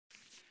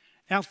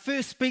Our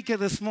first speaker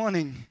this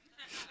morning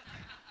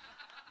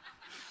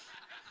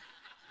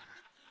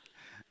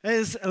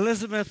is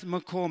Elizabeth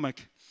McCormick.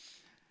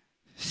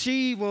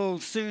 She will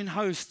soon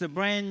host a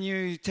brand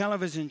new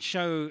television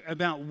show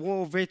about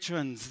war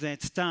veterans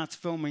that starts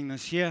filming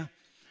this year.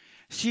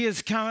 She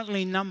is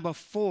currently number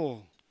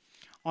 4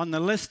 on the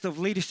list of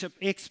leadership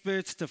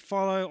experts to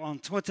follow on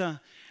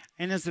Twitter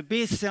and is a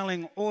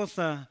best-selling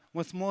author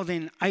with more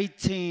than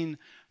 18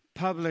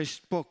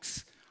 published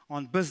books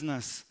on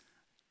business.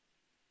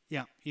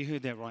 Yeah, you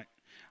heard that right.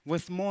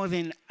 With more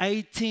than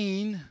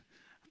 18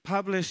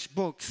 published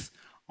books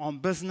on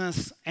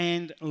business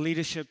and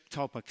leadership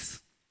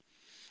topics.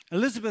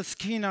 Elizabeth's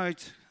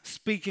keynote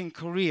speaking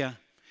career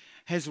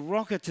has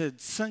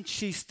rocketed since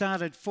she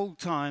started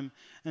full-time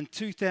in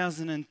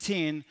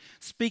 2010,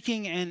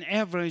 speaking an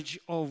average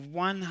of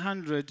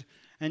 100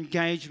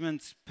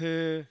 engagements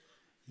per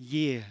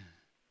year.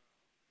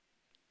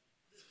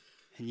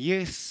 And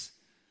yes,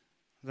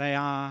 they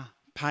are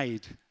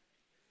paid.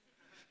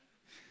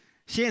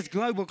 She has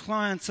global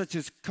clients such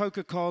as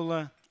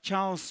Coca-Cola,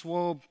 Charles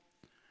Schwab,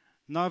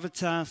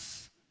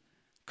 Novitas,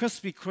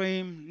 Krispy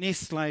Kreme,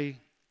 Nestle,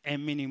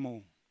 and many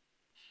more.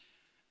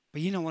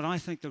 But you know what I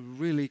think the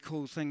really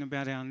cool thing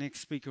about our next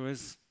speaker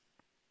is?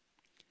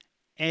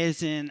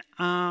 As an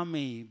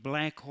Army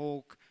Black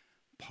Hawk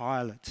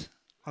pilot.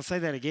 I'll say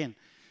that again.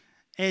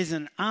 As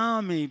an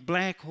Army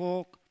Black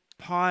Hawk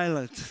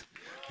pilot.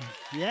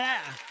 Yeah.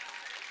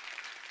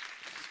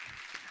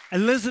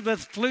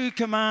 Elizabeth flew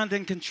command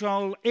and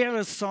control, air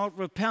assault,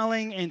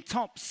 repelling, and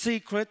top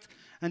secret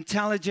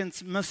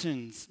intelligence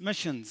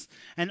missions,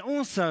 and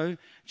also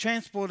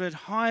transported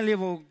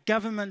high-level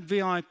government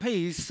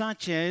VIPs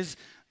such as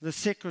the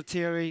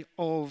Secretary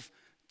of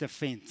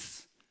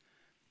Defense.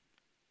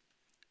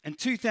 In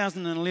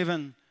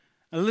 2011,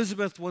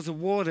 Elizabeth was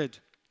awarded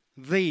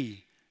the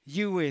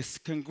U.S.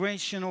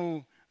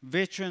 Congressional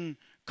Veteran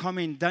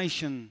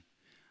Commendation.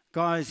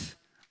 Guys,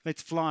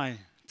 let's fly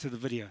to the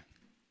video.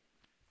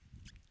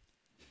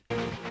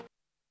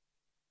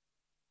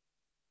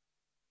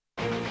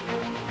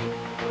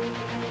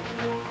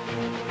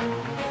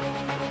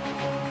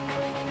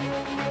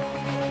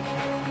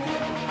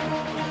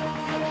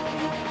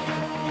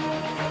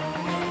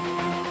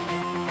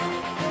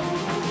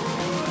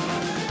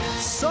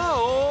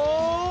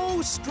 So,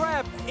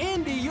 strap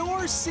into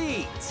your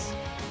seats.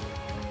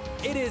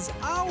 It is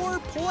our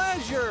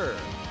pleasure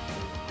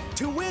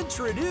to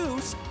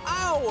introduce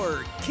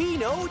our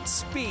keynote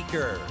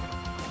speaker,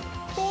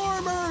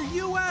 former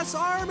U.S.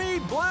 Army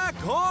Black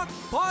Hawk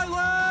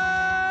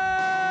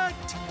pilot,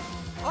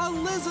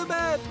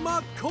 Elizabeth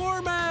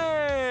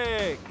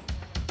McCormick.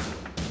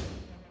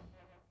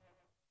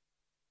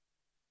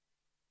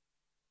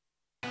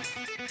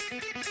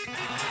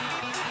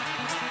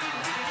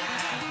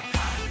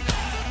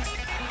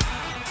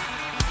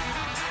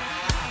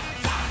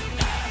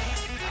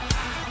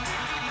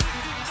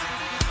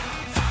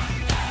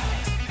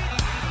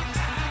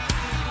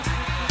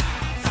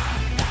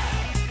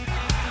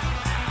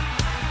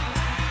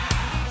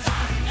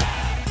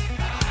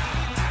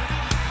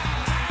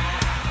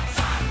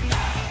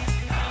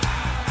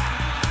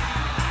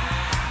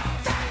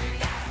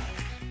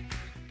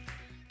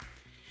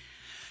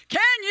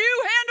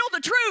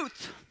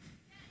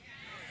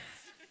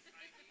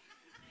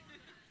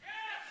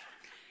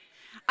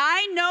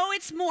 I know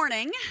it's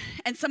morning,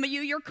 and some of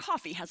you, your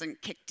coffee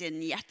hasn't kicked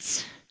in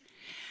yet.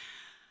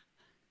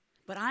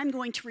 But I'm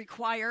going to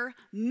require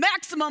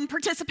maximum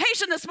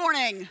participation this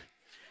morning.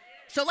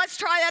 So let's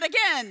try that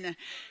again.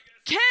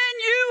 Can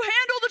you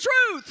handle the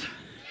truth?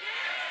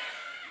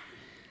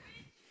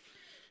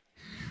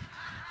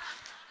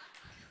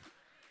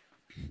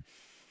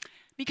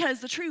 Because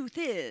the truth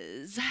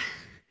is,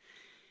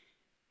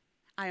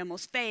 I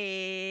almost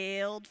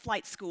failed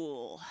flight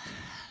school.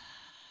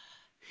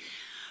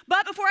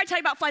 But before I tell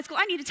you about flight school,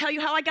 I need to tell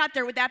you how I got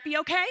there. Would that be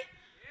okay?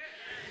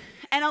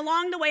 Yes. And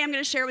along the way, I'm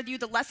going to share with you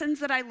the lessons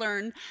that I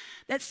learned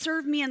that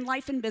serve me in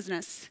life and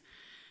business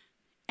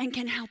and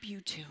can help you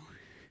too.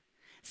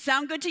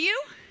 Sound good to you?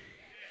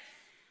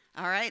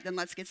 Yes. All right, then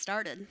let's get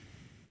started.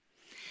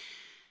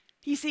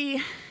 You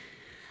see,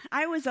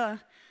 I was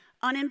an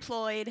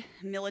unemployed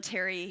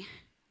military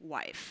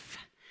wife.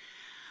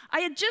 I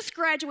had just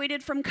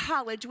graduated from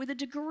college with a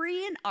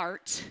degree in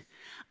art,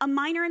 a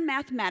minor in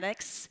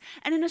mathematics,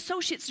 and an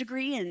associate's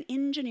degree in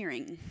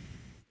engineering.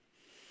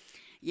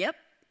 Yep,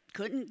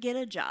 couldn't get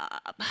a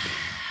job.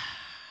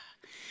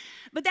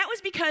 But that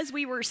was because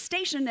we were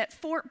stationed at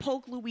Fort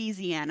Polk,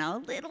 Louisiana,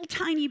 a little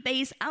tiny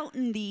base out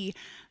in the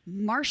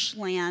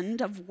marshland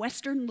of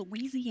western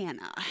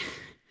Louisiana.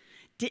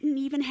 Didn't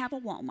even have a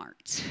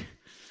Walmart.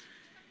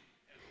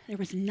 There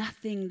was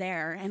nothing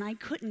there, and I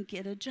couldn't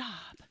get a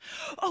job.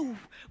 Oh,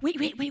 wait.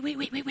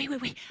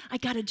 I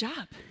got a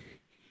job.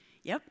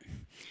 Yep,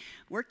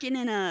 working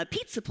in a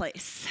pizza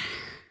place.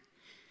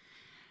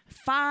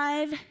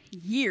 5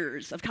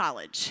 years of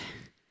college.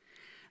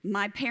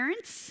 My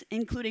parents,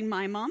 including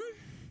my mom,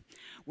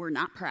 were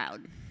not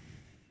proud.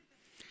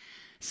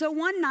 So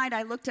one night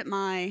I looked at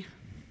my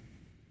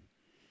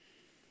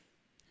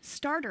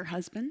starter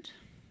husband.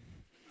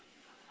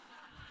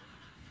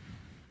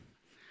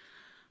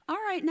 All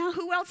right, now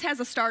who else has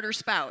a starter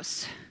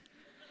spouse?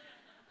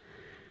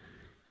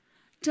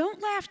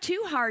 Don't laugh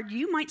too hard.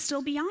 You might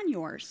still be on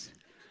yours.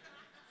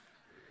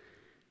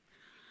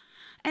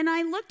 And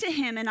I looked at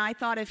him and I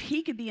thought, if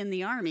he could be in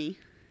the army,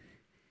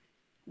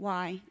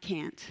 why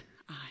can't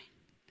I?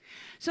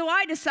 So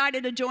I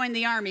decided to join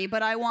the army,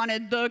 but I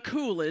wanted the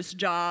coolest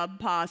job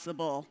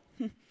possible.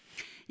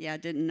 Yeah, I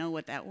didn't know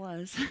what that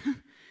was.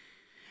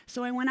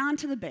 So I went on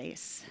to the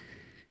base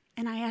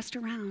and I asked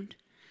around.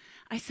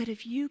 I said,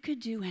 if you could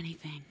do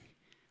anything,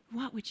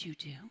 what would you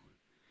do?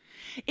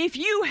 If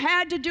you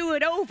had to do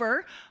it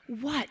over,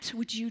 what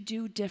would you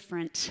do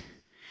different?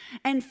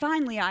 And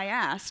finally I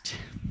asked,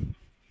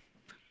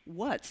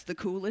 what's the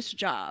coolest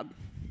job?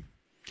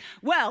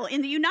 Well,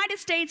 in the United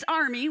States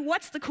Army,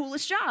 what's the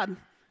coolest job?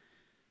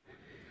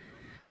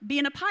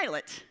 Being a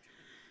pilot.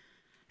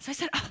 So I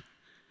said, oh,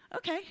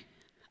 okay,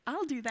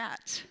 I'll do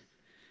that.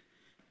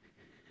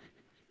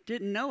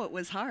 Didn't know it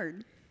was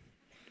hard.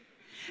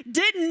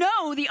 Didn't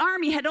know the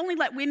Army had only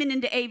let women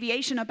into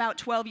aviation about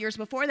 12 years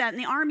before that,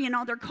 and the Army, in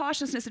all their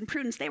cautiousness and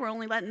prudence, they were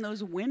only letting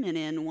those women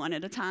in one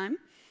at a time.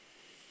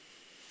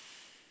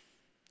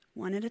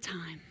 One at a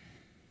time.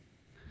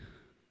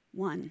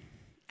 One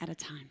at a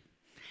time.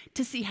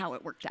 To see how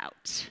it worked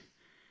out.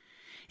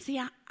 See,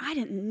 I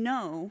didn't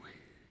know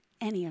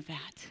any of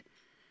that.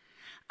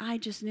 I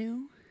just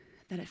knew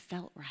that it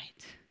felt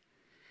right.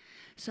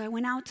 So I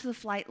went out to the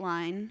flight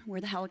line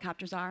where the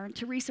helicopters are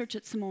to research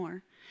it some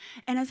more.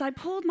 And as I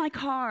pulled my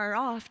car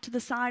off to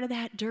the side of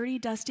that dirty,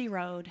 dusty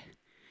road,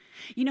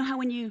 you know how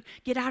when you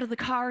get out of the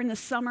car in the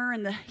summer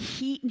and the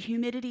heat and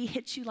humidity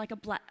hits you like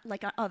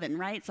an oven,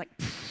 right? It's like,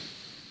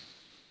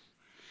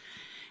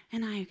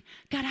 and I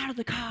got out of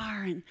the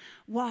car and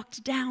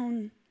walked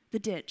down the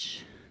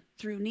ditch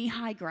through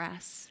knee-high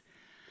grass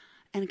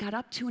and got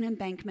up to an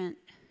embankment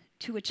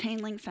to a chain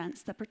link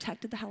fence that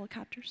protected the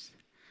helicopters.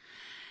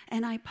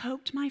 And I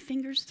poked my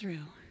fingers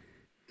through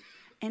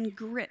and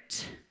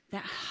gripped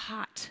that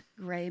hot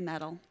gray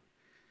metal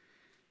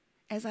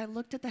as I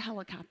looked at the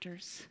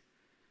helicopters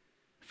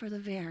for the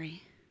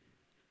very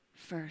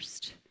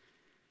first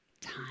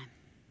time.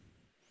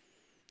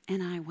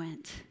 And I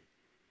went,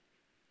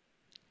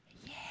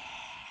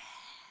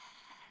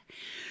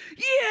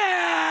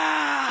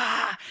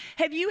 yeah!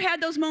 Have you had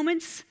those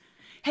moments?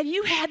 Have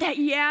you had that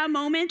yeah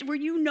moment where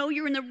you know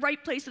you're in the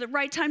right place at the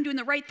right time, doing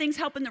the right things,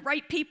 helping the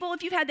right people?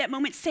 If you've had that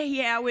moment, say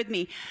yeah with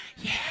me.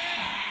 Yeah.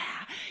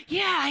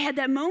 Yeah, I had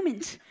that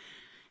moment.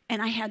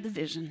 And I had the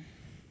vision.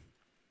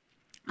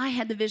 I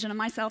had the vision of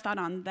myself out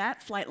on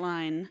that flight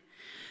line,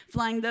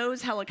 flying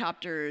those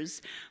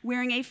helicopters,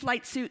 wearing a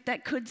flight suit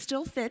that could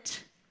still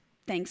fit,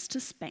 thanks to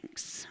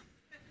Spanx.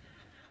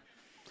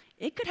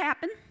 It could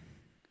happen.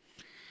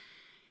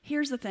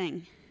 Here's the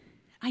thing.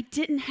 I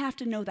didn't have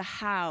to know the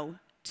how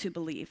to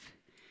believe.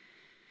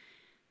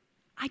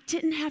 I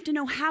didn't have to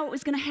know how it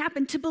was going to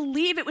happen to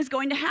believe it was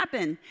going to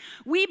happen.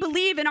 We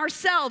believe in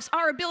ourselves,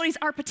 our abilities,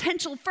 our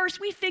potential. First,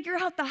 we figure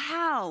out the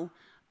how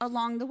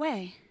along the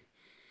way.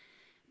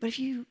 But if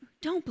you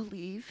don't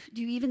believe,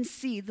 do you even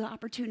see the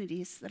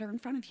opportunities that are in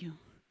front of you?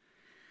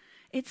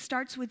 It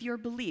starts with your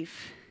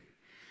belief.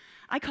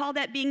 I call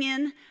that being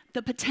in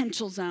the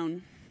potential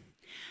zone.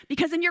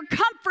 Because in your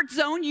comfort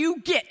zone,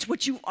 you get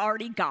what you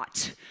already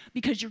got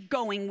because you're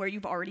going where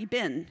you've already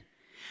been.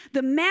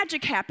 The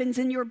magic happens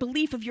in your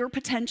belief of your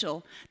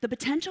potential, the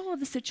potential of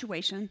the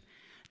situation,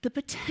 the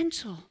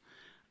potential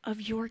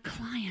of your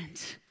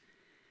client,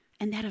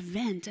 and that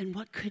event and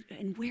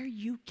where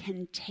you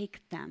can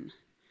take them.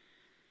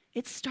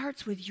 It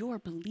starts with your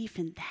belief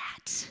in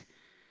that.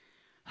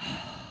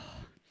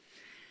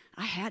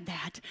 I had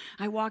that.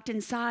 I walked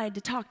inside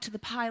to talk to the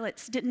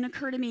pilots. Didn't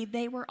occur to me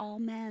they were all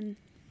men.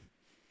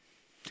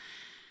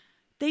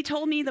 They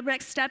told me the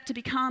next step to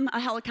become a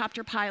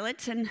helicopter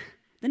pilot, and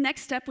the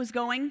next step was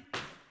going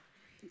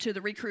to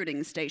the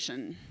recruiting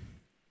station.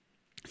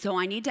 So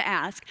I need to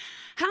ask,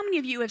 how many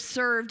of you have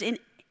served in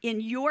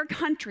your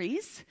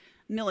country's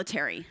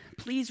military?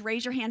 Please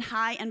raise your hand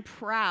high and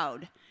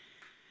proud.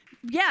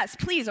 Yes,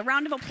 please, a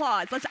round of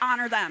applause. Let's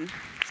honor them.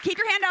 Keep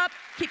your hand up.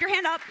 Keep your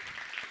hand up.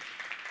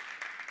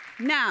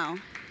 Now,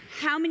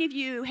 how many of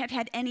you have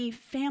had any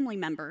family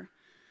member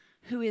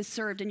who has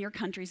served in your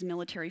country's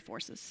military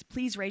forces?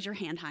 Please raise your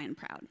hand high and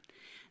proud.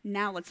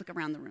 Now let's look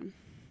around the room.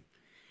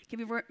 Give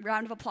you a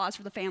round of applause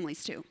for the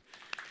families, too.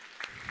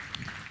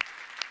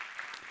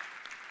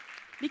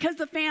 Because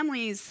the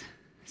families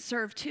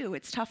serve, too.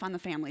 It's tough on the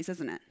families,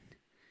 isn't it?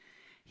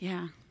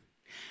 Yeah.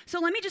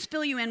 So let me just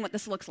fill you in what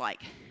this looks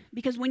like.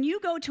 Because when you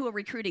go to a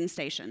recruiting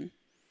station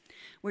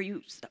where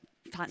you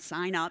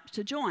sign up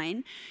to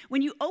join,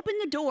 when you open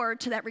the door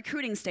to that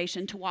recruiting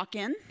station to walk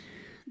in,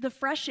 the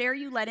fresh air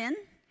you let in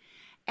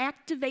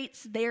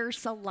activates their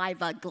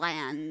saliva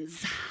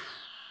glands.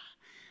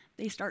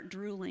 They start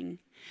drooling.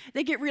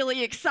 They get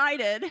really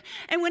excited.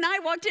 And when I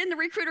walked in, the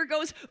recruiter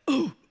goes,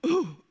 ooh,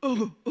 ooh,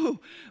 ooh, ooh.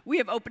 We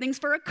have openings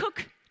for a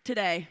cook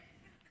today.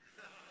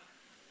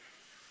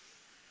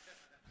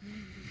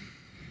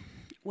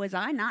 Was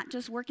I not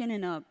just working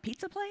in a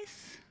pizza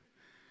place?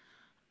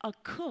 A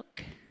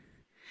cook.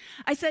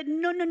 I said,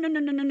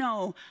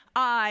 no.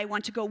 I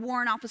want to go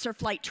warrant officer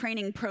flight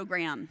training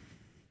program.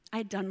 I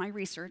had done my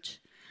research.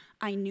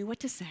 I knew what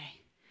to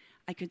say.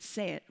 I could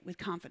say it with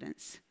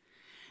confidence.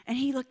 And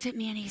he looked at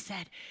me and he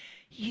said,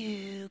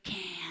 you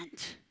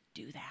can't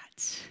do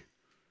that.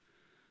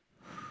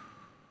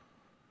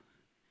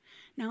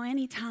 Now,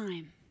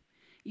 anytime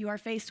you are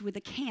faced with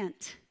a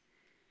can't,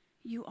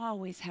 you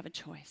always have a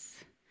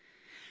choice.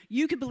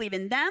 You could believe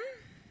in them,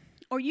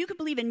 or you could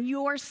believe in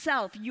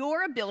yourself,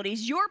 your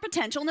abilities, your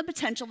potential, and the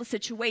potential of the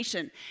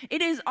situation.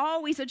 It is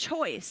always a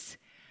choice.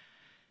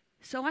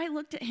 So I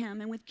looked at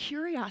him, and with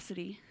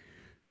curiosity,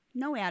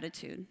 no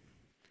attitude,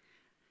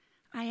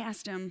 I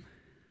asked him,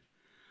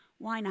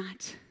 why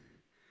not?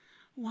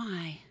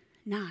 Why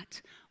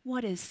not?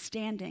 What is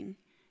standing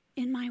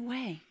in my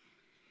way?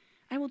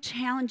 I will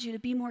challenge you to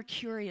be more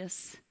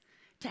curious,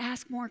 to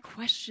ask more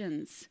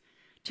questions,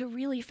 to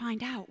really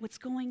find out what's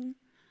going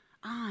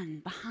on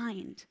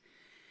behind.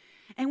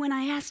 And when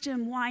I asked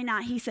him why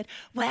not, he said,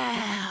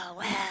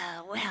 well,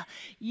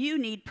 you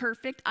need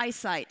perfect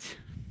eyesight.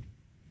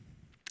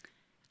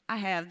 I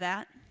have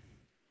that.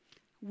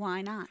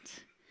 Why not?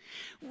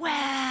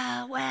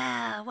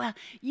 Well,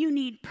 you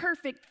need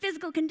perfect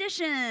physical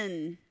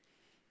condition.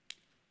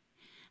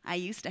 I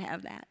used to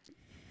have that.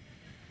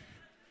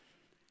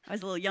 I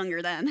was a little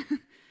younger then.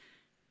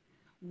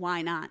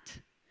 Why not?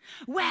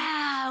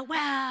 Well,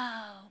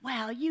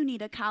 you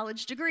need a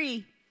college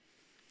degree.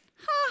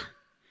 Huh,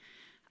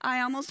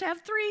 I almost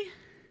have 3.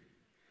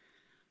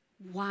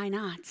 Why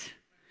not?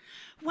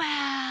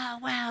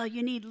 Well,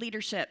 you need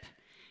leadership.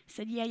 I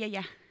said,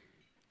 yeah,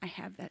 I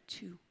have that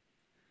too.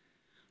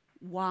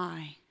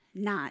 Why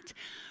not?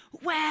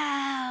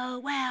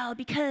 Well,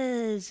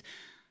 because,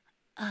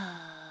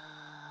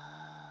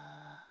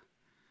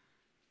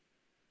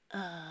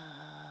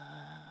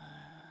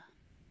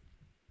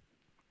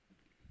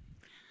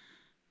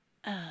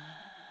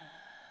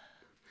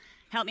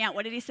 help me out,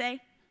 what did he say?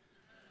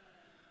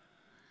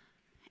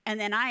 And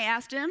then I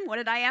asked him, what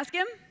did I ask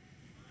him?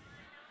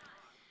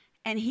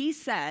 And he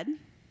said,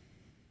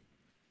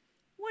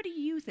 what do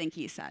you think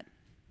he said?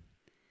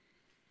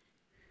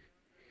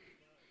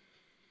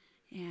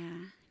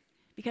 Yeah.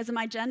 Because of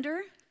my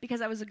gender?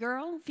 Because I was a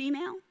girl,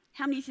 female?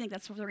 How many of you think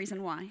that's the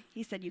reason why?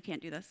 He said, you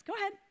can't do this. Go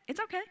ahead. It's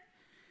okay.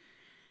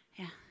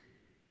 Yeah.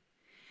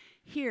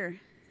 Here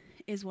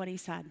is what he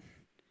said.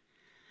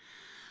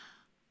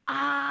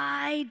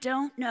 I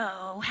don't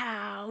know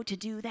how to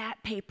do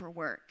that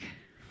paperwork.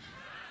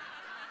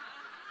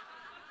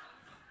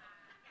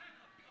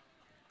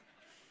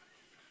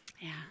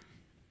 Yeah.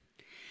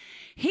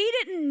 He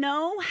didn't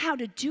know how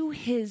to do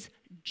his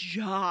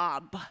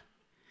job.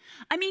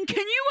 I mean,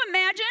 can you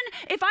imagine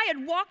if I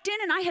had walked in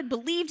and I had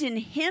believed in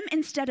him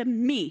instead of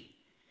me?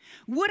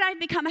 Would I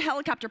become a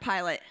helicopter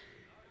pilot?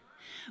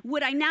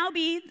 Would I now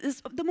be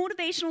the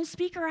motivational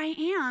speaker I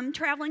am,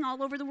 traveling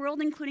all over the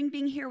world, including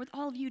being here with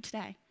all of you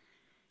today?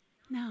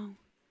 No.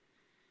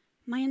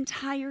 My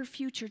entire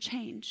future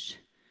changed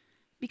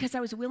because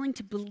I was willing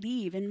to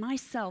believe in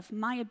myself,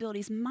 my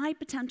abilities, my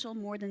potential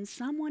more than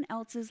someone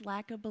else's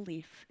lack of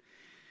belief.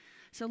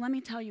 So let me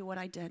tell you what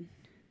I did.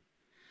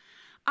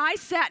 I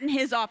sat in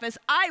his office,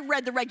 I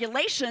read the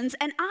regulations,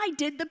 and I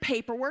did the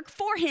paperwork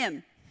for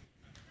him.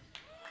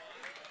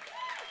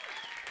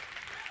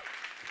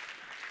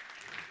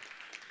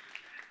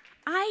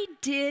 I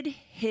did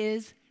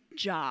his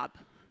job.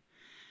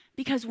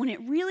 Because when it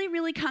really,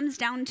 really comes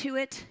down to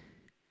it,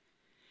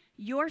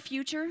 your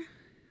future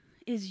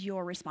is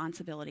your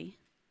responsibility.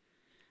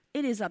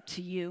 It is up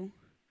to you.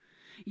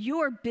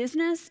 Your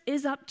business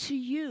is up to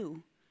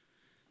you.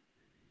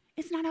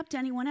 It's not up to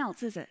anyone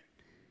else, is it?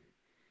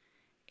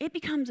 It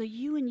becomes a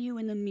you and you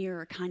in the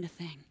mirror kind of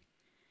thing.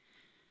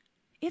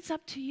 It's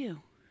up to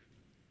you.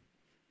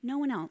 No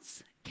one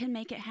else can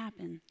make it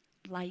happen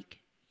like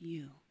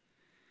you.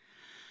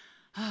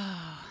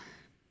 I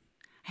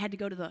had to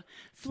go to the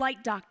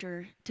flight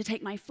doctor to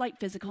take my flight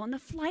physical, and the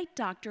flight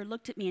doctor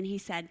looked at me and he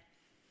said,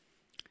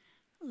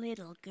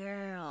 "Little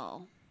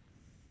girl,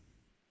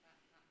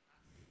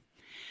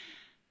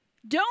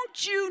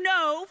 don't you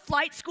know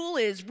flight school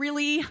is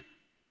really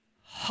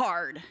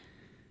hard?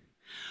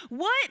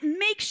 What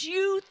makes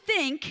you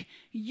think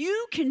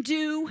you can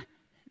do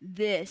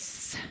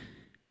this?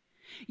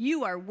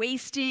 You are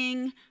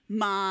wasting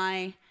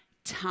my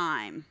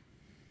time."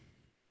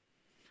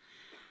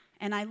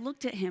 And I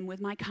looked at him with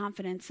my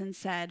confidence and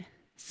said,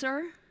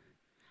 "Sir,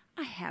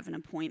 I have an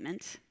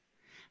appointment.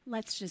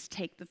 Let's just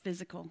take the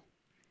physical."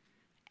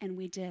 And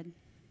we did.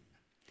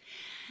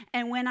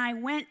 And when I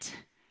went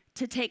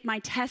to take my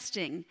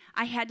testing,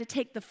 I had to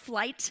take the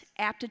flight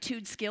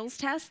aptitude skills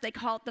test. They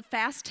call it the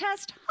FAST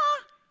test.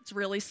 It's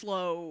really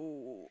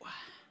slow.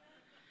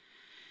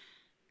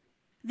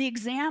 The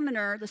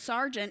examiner, the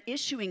sergeant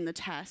issuing the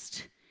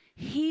test,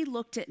 he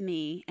looked at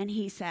me and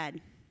he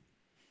said,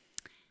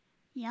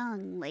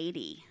 "Young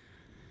lady."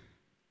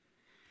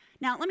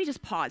 Now, let me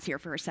just pause here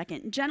for a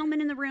second. Gentlemen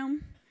in the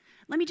room,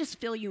 let me just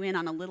fill you in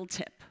on a little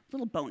tip, a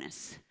little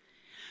bonus.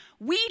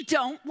 We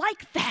don't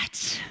like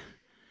that.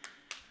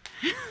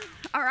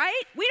 All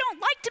right? We don't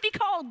like to be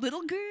called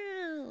little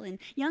girl and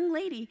young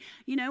lady.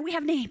 You know, we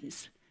have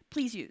names.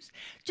 Please use.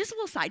 Just a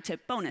little side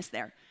tip, bonus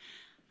there.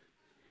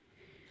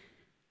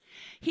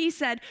 He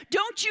said,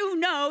 don't you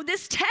know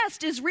this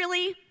test is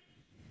really...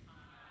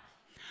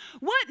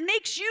 What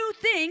makes you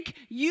think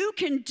you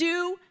can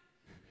do...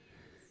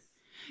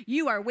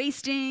 You are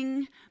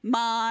wasting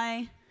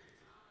my...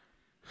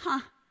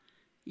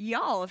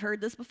 Y'all have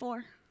heard this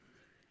before.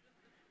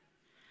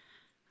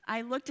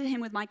 I looked at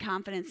him with my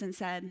confidence and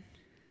said,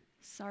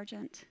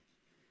 Sergeant,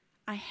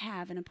 I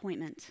have an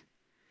appointment.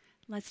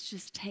 Let's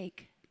just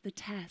take the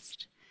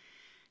test.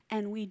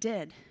 And we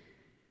did.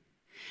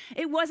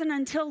 It wasn't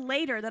until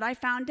later that I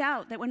found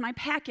out that when my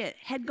packet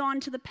had gone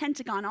to the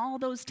Pentagon, all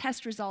those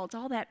test results,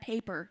 all that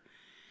paper,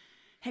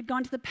 had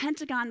gone to the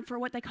Pentagon for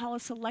what they call a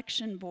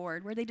selection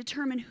board, where they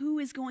determine who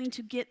is going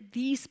to get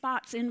the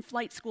spots in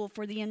flight school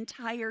for the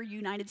entire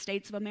United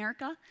States of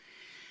America.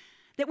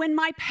 That when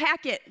my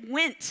packet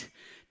went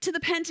to the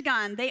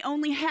Pentagon, they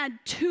only had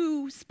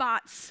 2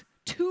 spots,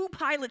 2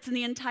 pilots in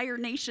the entire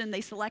nation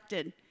they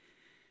selected.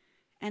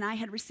 And I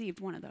had received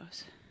one of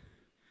those.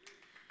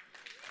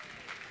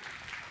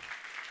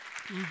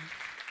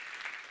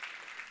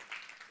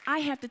 I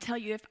have to tell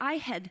you, if I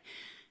had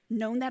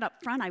known that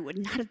up front, I would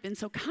not have been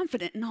so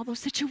confident in all those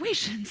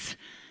situations.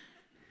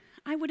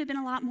 I would have been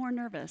a lot more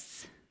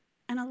nervous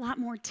and a lot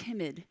more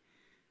timid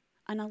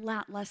and a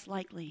lot less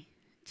likely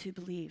to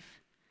believe.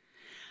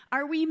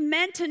 Are we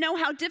meant to know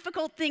how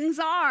difficult things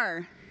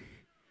are?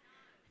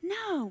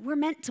 No, we're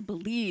meant to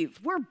believe.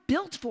 We're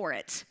built for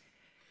it.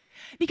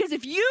 Because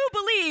if you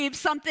believe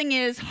something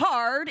is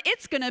hard,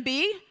 it's going to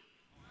be.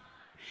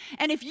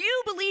 And if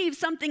you believe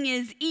something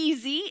is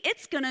easy,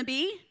 it's going to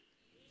be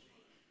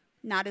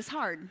not as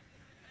hard.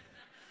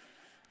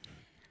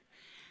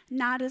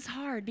 Not as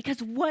hard.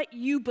 Because what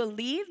you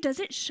believe, does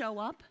it show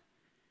up?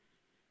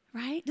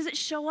 Right? Does it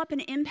show up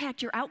and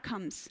impact your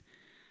outcomes?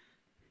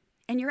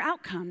 And your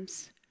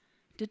outcomes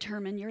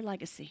determine your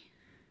legacy.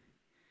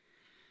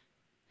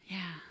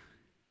 Yeah.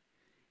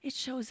 It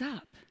shows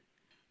up,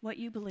 what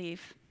you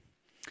believe.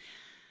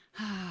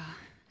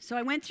 So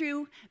I went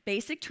through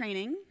basic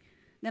training.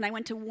 Then I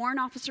went to Warrant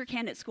Officer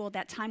Candidate School, at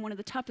that time one of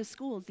the toughest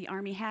schools the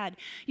Army had.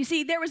 You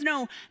see, there was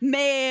no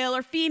male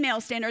or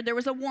female standard. There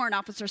was a Warrant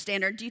Officer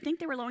standard. Do you think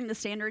they were lowering the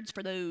standards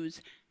for those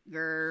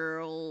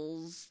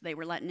girls they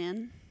were letting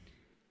in?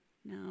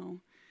 No.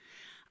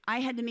 I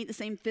had to meet the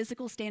same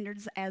physical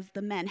standards as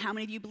the men. How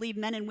many of you believe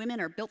men and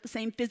women are built the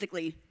same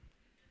physically?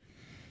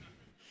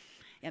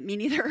 Yeah, me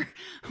neither.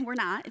 We're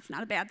not. It's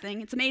not a bad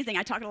thing. It's amazing.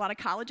 I talk at a lot of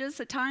colleges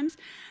at times,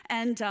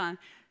 and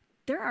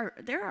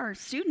there are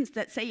students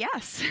that say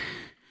yes.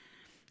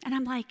 And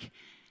I'm like,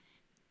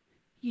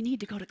 you need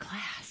to go to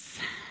class.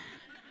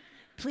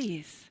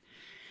 Please.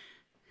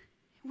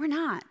 We're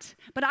not.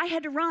 But I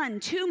had to run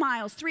 2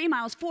 miles, 3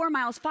 miles, 4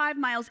 miles, 5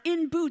 miles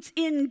in boots,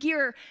 in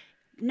gear,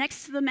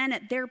 next to the men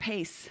at their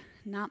pace,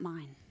 not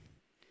mine.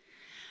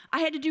 I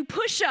had to do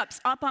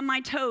push-ups up on my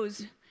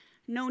toes.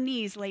 No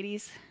knees,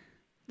 ladies.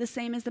 The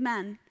same as the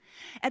men.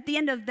 At the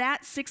end of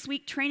that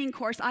 6-week training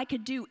course, I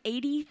could do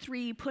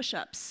 83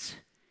 push-ups.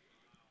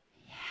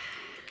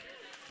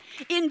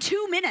 In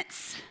 2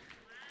 minutes.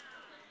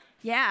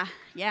 Yeah,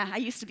 I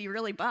used to be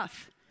really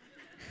buff.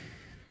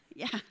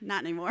 Yeah,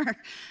 not anymore.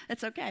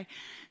 That's okay.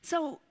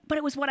 But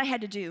it was what I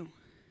had to do.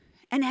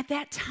 And at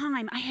that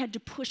time, I had to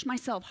push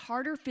myself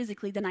harder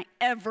physically than I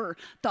ever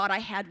thought I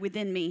had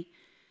within me.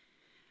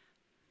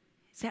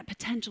 It's that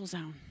potential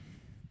zone.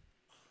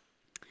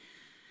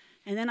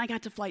 And then I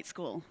got to flight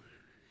school.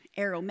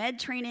 Aeromed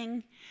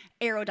training,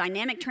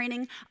 aerodynamic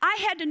training. I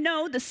had to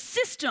know the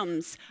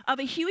systems of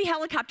a Huey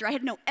helicopter. I had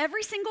to know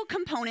every single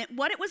component,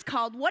 what it was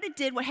called, what it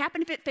did, what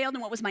happened if it failed,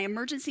 and what was my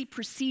emergency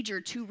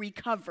procedure to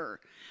recover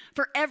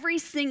for every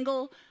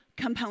single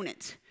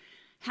component.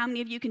 How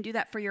many of you can do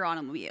that for your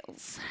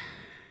automobiles?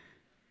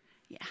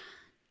 Yeah.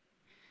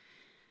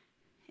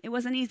 It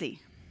wasn't easy,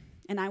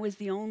 and I was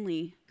the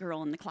only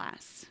girl in the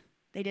class.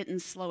 They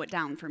didn't slow it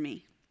down for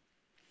me.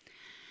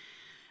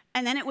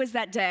 And then it was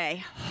that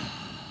day.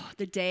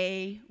 The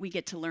day we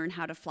get to learn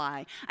how to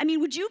fly. I mean,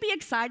 would you be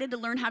excited to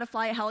learn how to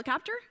fly a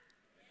helicopter?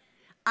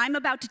 I'm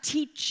about to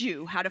teach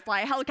you how to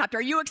fly a helicopter.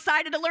 Are you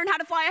excited to learn how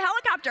to fly a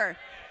helicopter?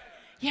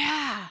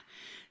 Yeah.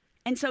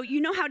 And so you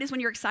know how it is when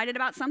you're excited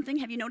about something?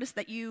 Have you noticed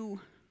that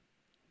you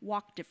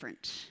walk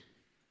different?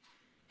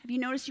 Have you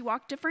noticed you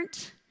walk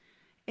different?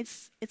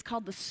 It's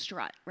called the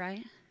strut,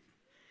 right?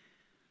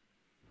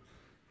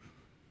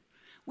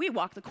 We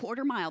walk the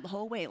 1/4 mile the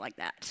whole way like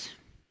that.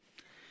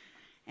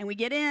 And we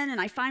get in,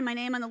 and I find my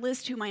name on the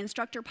list, who my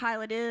instructor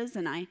pilot is,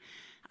 and I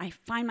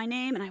find my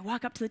name, and I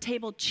walk up to the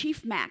table.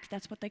 Chief Mac,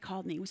 that's what they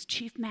called me, was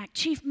Chief Mac.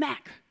 Chief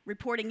Mac,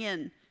 reporting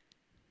in.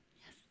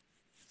 Yes,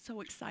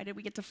 so excited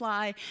we get to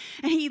fly.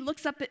 And he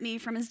looks up at me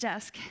from his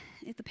desk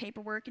at the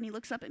paperwork, and he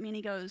looks up at me, and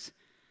he goes,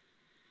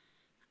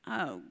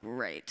 oh,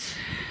 great.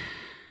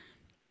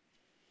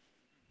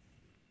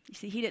 You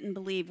see, he didn't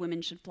believe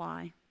women should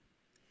fly.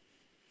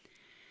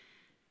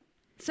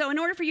 So in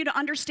order for you to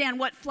understand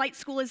what flight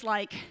school is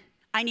like,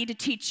 I need to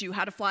teach you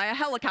how to fly a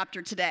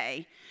helicopter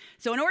today.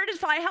 So in order to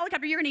fly a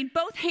helicopter, you're gonna need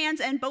both hands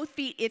and both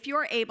feet if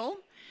you're able.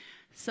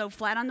 So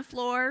flat on the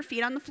floor,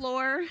 feet on the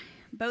floor,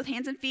 both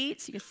hands and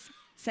feet. So you can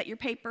set your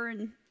paper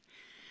and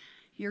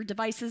your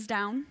devices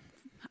down.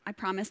 I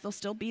promise they'll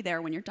still be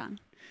there when you're done.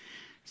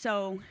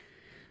 So,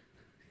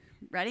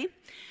 ready?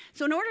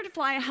 So in order to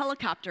fly a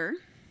helicopter,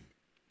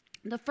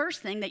 the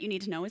first thing that you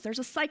need to know is there's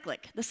a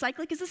cyclic. The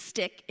cyclic is a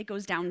stick. It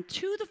goes down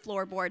to the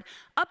floorboard,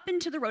 up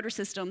into the rotor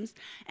systems,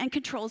 and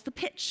controls the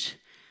pitch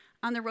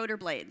on the rotor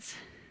blades.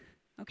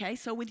 Okay,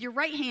 so with your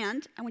right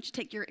hand, I want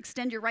you to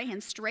extend your right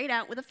hand straight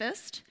out with a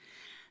fist.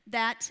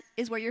 That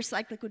is where your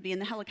cyclic would be in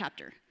the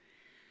helicopter.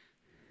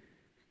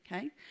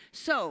 Okay,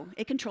 so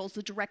it controls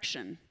the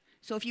direction.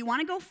 So if you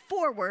want to go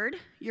forward,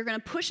 you're going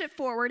to push it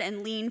forward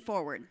and lean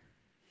forward.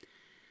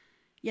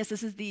 Yes,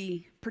 this is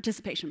the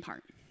participation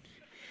part.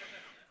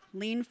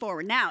 Lean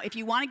forward. Now, if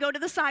you want to go to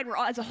the side,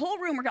 as a whole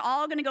room, we're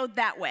all going to go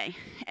that way.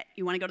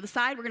 You want to go to the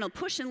side, we're going to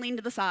push and lean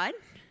to the side.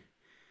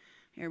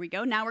 Here we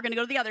go. Now we're going to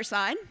go to the other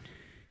side.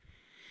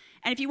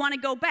 And if you want to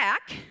go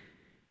back,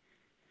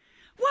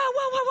 whoa,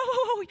 whoa, whoa,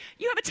 whoa, whoa,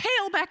 you have a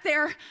tail back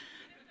there.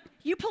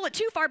 You pull it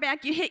too far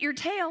back, you hit your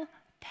tail.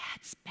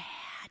 That's bad.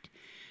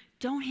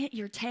 Don't hit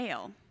your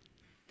tail.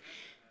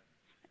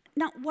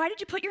 Now, why did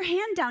you put your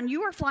hand down?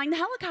 You are flying the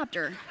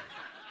helicopter.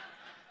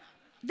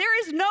 There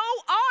is no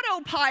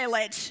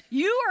autopilot.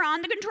 You are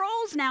on the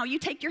controls now. You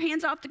take your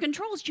hands off the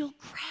controls, you'll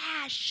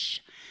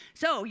crash.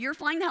 So you're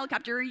flying the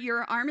helicopter,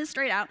 your arm is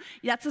straight out.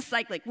 That's a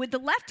cyclic. With the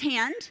left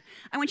hand,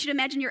 I want you to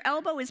imagine your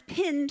elbow is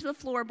pinned to the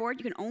floorboard.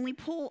 You can only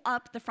pull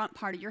up the front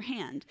part of your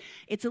hand.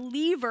 It's a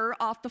lever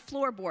off the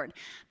floorboard.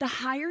 The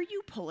higher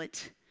you pull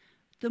it,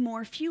 the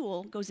more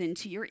fuel goes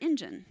into your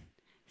engine.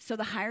 So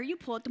the higher you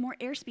pull it, the more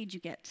airspeed you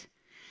get.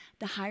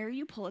 The higher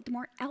you pull it, the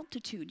more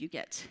altitude you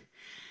get.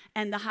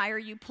 And the higher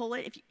you pull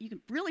it, if you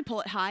can really pull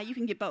it high, you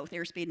can get both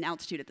airspeed and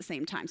altitude at the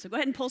same time. So go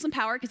ahead and pull some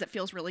power because it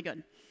feels really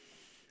good.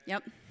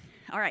 Yep.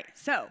 All right,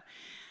 so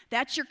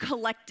that's your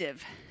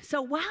collective.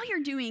 So while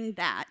you're doing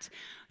that,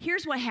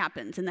 here's what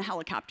happens in the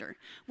helicopter.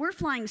 We're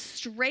flying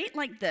straight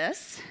like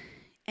this,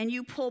 and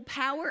you pull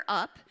power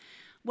up.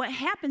 What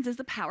happens is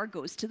the power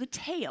goes to the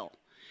tail.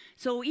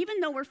 So even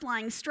though we're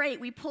flying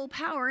straight, we pull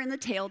power, and the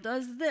tail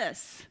does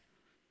this.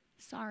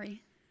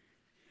 Sorry.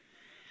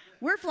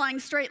 We're flying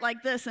straight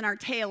like this, and our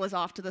tail is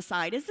off to the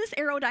side. Is this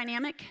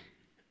aerodynamic?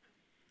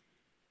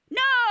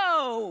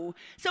 No!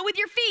 So with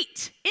your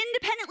feet,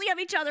 independently of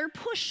each other,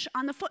 push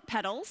on the foot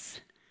pedals,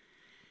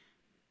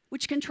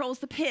 which controls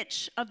the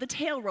pitch of the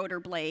tail rotor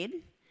blade,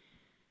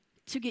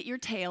 to get your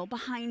tail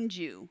behind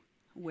you,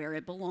 where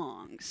it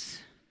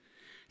belongs.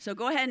 So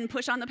go ahead and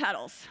push on the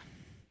pedals,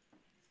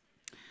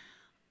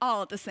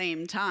 all at the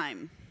same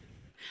time.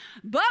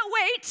 But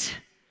wait!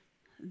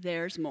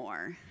 There's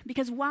more.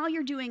 Because while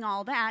you're doing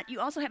all that, you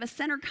also have a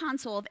center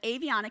console of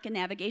avionic and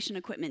navigation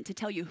equipment to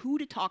tell you who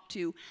to talk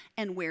to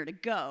and where to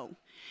go.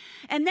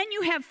 And then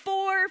you have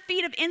 4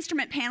 feet of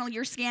instrument panel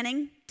you're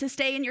scanning to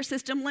stay in your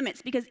system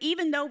limits, because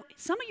even though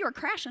some of you are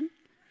crashing,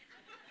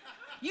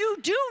 you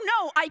do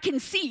know I can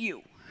see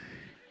you.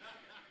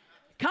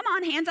 Come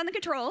on, hands on the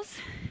controls.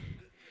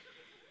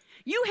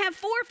 You have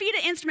 4 feet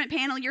of instrument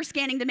panel you're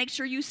scanning to make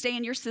sure you stay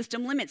in your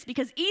system limits,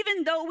 because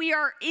even though we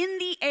are in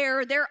the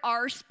air, there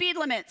are speed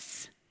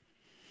limits.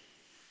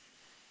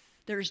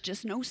 There's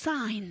just no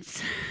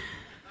signs.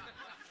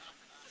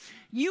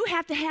 You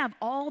have to have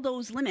all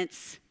those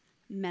limits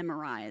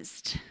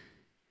memorized.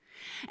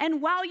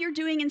 And while you're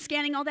doing and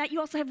scanning all that,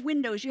 you also have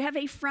windows. You have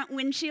a front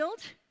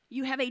windshield.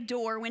 You have a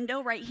door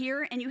window right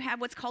here, and you have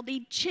what's called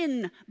a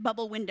chin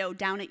bubble window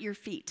down at your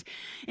feet.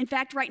 In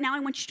fact, right now I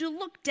want you to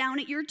look down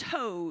at your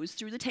toes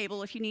through the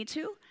table if you need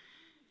to,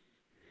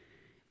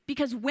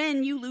 because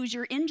when you lose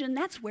your engine,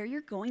 that's where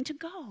you're going to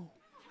go.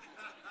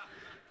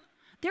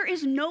 There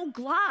is no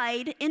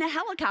glide in a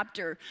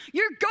helicopter.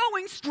 You're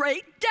going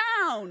straight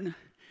down,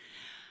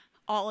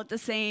 all at the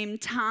same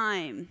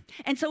time.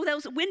 And so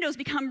those windows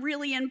become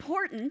really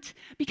important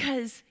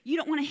because you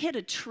don't want to hit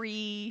a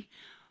tree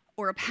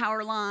or a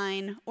power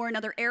line, or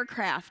another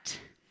aircraft.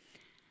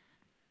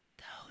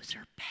 Those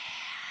are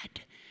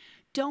bad.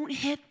 Don't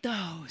hit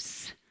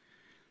those.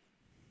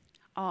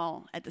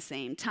 All at the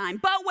same time.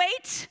 But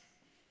wait!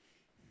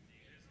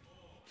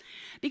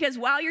 Because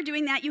while you're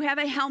doing that, you have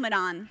a helmet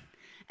on.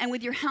 And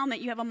with your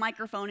helmet, you have a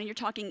microphone, and you're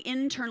talking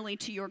internally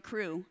to your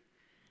crew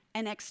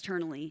and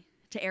externally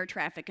to air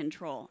traffic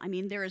control. I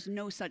mean, there is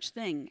no such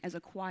thing as a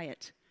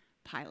quiet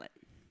pilot.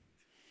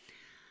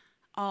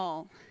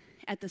 All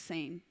at the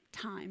same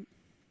time.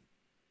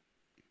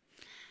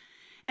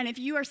 And if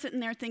you are sitting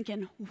there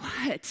thinking,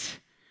 what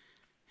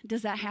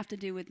does that have to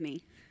do with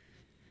me?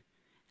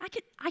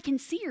 I can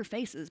see your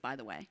faces, by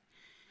the way.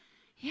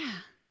 Yeah.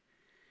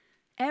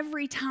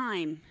 Every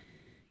time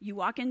you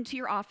walk into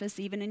your office,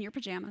 even in your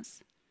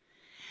pajamas,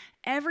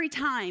 every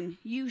time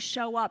you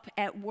show up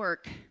at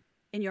work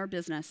in your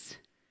business,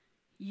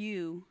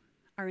 you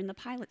are in the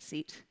pilot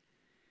seat.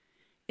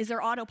 Is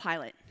there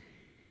autopilot?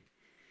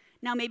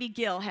 Now maybe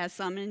Gil has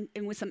some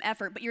and with some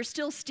effort, but you're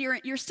still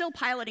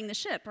piloting the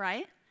ship,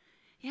 right?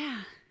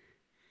 Yeah.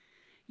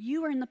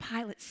 You are in the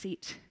pilot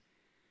seat.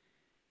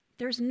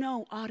 There's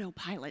no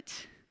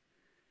autopilot.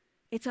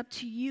 It's up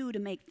to you to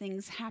make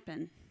things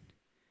happen.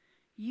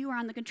 You are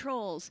on the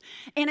controls.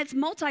 And it's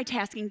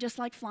multitasking just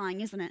like flying,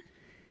 isn't it?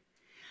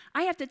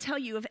 I have to tell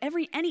you, of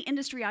any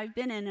industry I've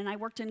been in, and I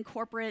worked in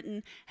corporate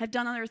and have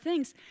done other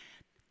things,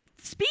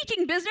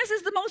 speaking business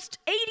is the most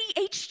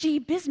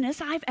ADHD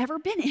business I've ever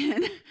been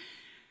in.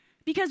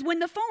 Because when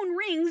the phone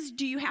rings,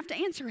 do you have to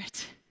answer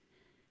it?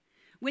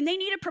 When they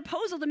need a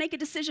proposal to make a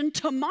decision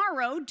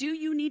tomorrow, do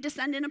you need to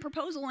send in a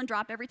proposal and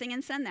drop everything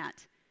and send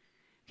that?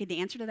 Okay, the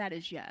answer to that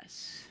is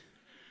yes.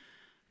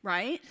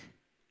 Right?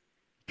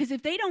 Because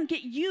if they don't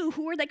get you,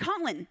 who are they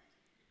calling?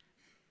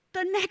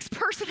 The next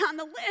person on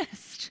the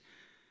list.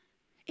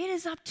 It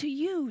is up to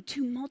you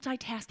to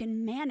multitask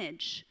and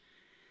manage.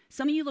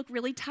 Some of you look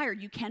really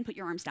tired. You can put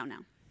your arms down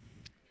now.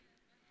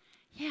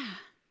 Yeah,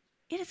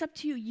 it is up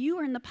to you. You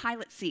are in the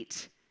pilot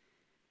seat,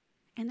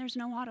 and there's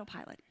no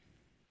autopilot.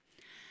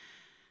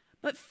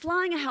 But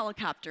flying a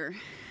helicopter,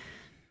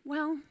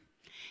 well,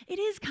 it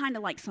is kind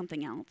of like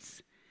something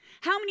else.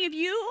 How many of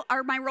you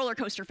are my roller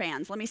coaster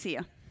fans? Let me see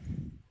you.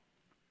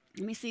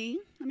 Let me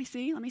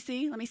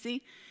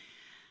see.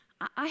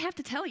 I have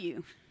to tell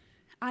you,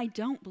 I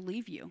don't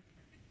believe you.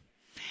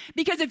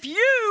 Because if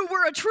you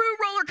were a true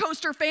roller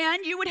coaster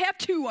fan, you would have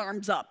 2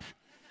 arms up.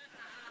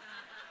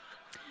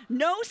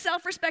 No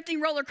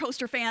self-respecting roller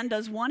coaster fan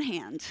does one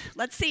hand.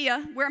 Let's see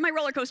ya. Where are my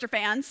roller coaster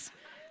fans?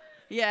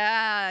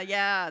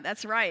 Yeah,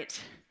 that's right.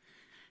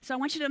 So I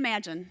want you to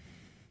imagine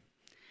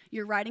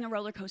you're riding a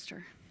roller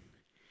coaster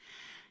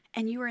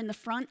and you are in the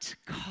front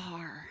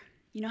car.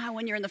 You know how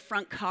when you're in the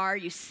front car,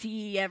 you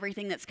see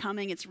everything that's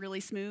coming, it's really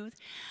smooth?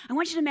 I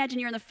want you to imagine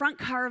you're in the front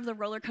car of the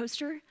roller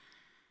coaster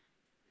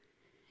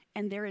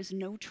and there is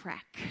no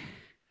track.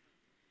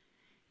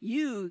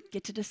 You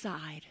get to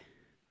decide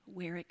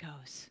where it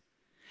goes.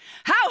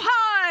 How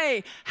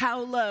high? How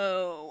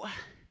low?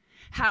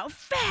 How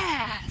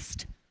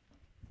fast?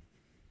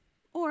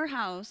 Or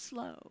how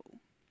slow?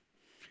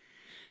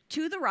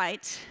 To the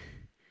right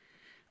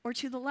or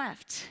to the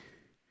left?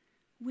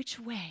 Which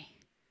way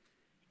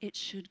it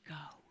should go?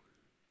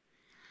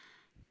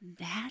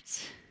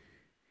 That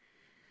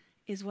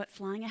is what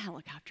flying a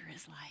helicopter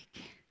is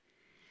like.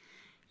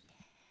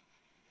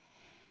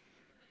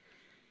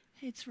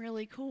 It's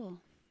really cool.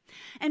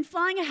 And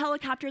flying a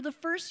helicopter, the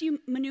first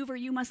maneuver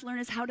you must learn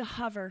is how to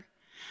hover.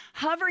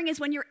 Hovering is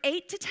when you're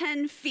 8 to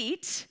 10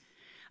 feet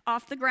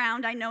off the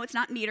ground. I know it's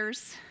not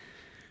meters.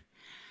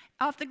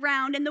 Off the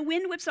ground, and the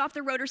wind whips off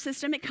the rotor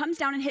system. It comes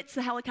down and hits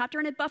the helicopter,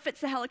 and it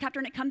buffets the helicopter,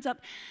 and it comes up,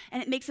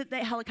 and it makes the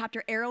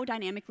helicopter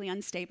aerodynamically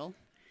unstable.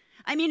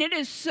 I mean, it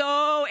is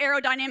so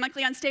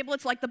aerodynamically unstable,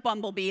 it's like the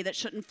bumblebee that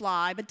shouldn't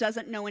fly, but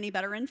doesn't know any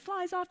better and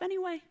flies off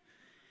anyway.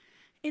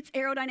 It's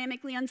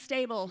aerodynamically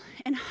unstable,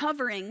 and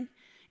hovering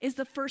is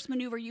the first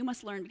maneuver you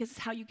must learn because it's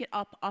how you get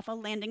up off a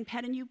landing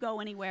pad and you go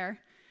anywhere.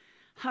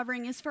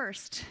 Hovering is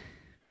first.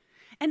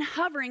 And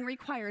hovering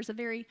requires a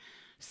very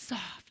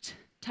soft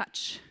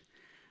touch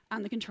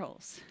on the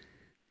controls.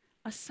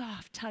 A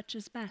soft touch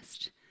is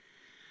best.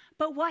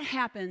 But what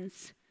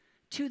happens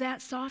to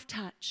that soft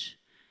touch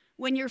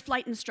when your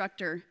flight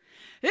instructor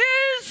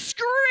is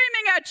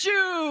screaming at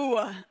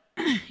you?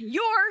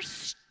 You're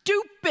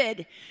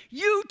stupid.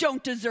 You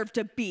don't deserve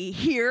to be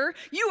here.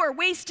 You are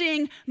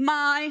wasting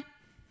my...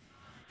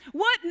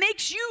 What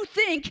makes you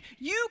think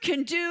you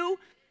can do?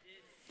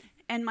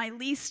 And my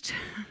least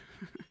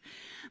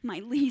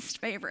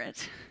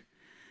favorite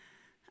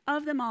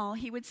of them all,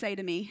 he would say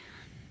to me,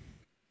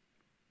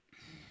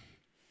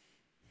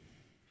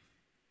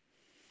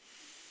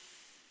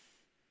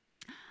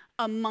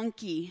 a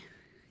monkey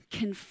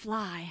can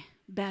fly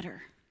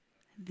better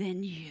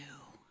than you.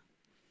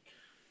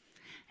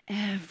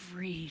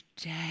 Every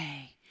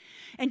day.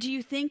 And do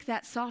you think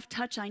that soft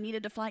touch I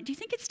needed to fly, do you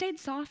think it stayed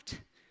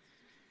soft?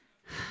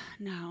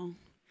 No.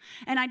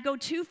 And I'd go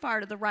too far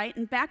to the right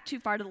and back too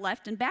far to the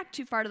left and back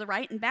too far to the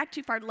right and back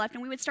too far to the left,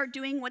 and we would start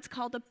doing what's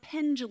called a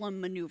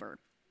pendulum maneuver.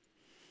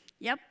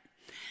 Yep.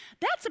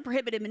 That's a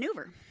prohibited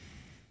maneuver.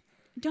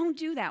 Don't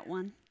do that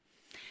one.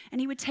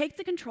 And he would take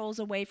the controls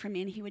away from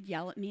me and he would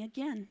yell at me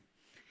again.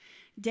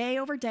 Day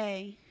over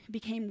day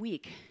became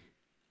week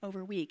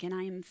over week, and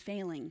I am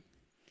failing.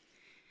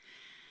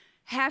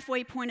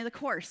 Halfway point of the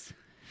course,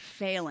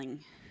 failing.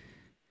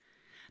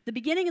 The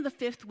beginning of the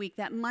 5th week,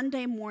 that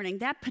Monday morning,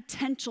 that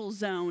potential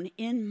zone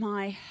in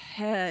my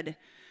head.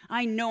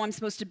 I know I'm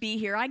supposed to be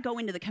here. I go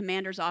into the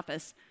commander's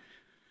office.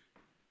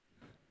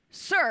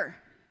 Sir,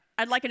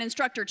 I'd like an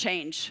instructor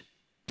change.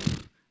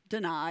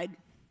 Denied.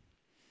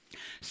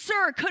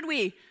 Sir, could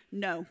we?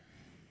 No.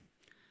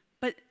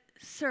 But,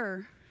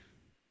 sir,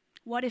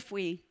 what if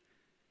we?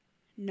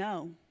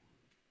 No.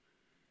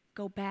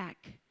 Go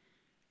back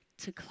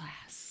to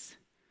class.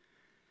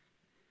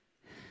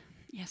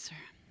 Yes, sir.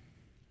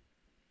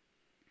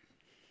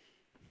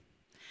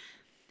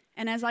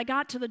 And as I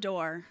got to the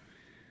door,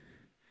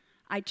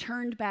 I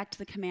turned back to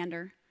the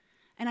commander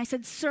and I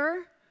said,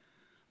 sir,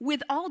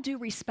 with all due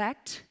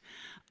respect,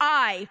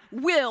 I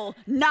will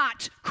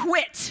not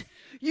quit.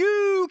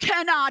 You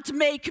cannot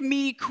make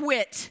me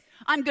quit.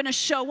 I'm going to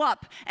show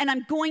up, and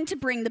I'm going to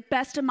bring the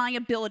best of my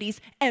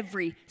abilities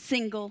every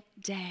single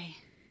day.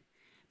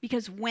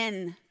 Because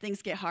when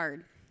things get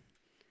hard,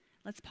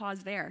 let's pause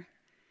there.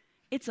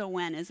 It's a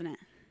when, isn't it?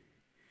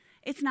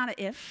 It's not an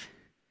if.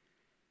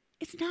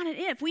 It's not an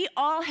if. We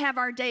all have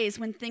our days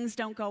when things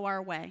don't go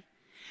our way.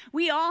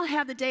 We all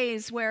have the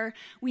days where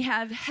we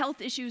have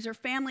health issues or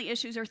family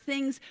issues or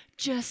things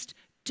just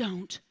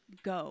don't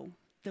go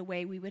the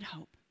way we would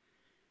hope.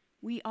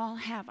 We all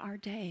have our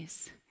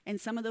days. And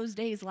some of those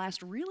days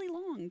last really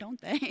long,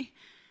 don't they?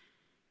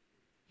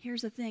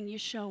 Here's the thing, you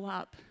show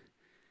up.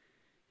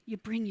 You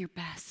bring your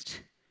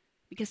best.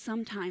 Because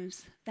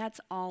sometimes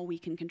that's all we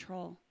can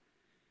control.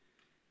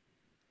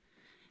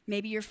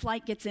 Maybe your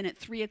flight gets in at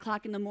 3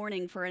 o'clock in the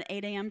morning for an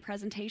 8 a.m.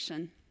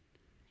 presentation.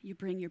 You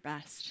bring your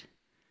best.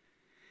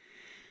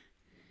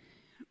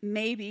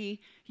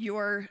 Maybe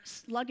your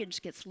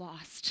luggage gets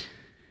lost.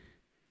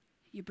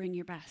 You bring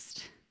your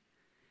best.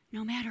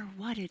 No matter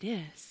what it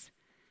is,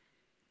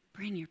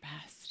 bring your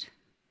best.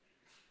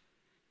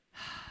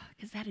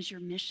 Because that is your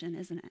mission,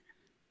 isn't it?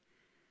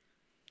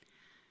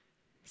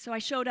 So I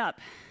showed up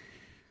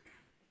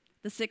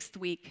the 6th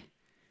week,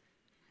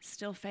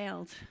 still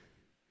failed.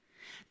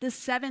 The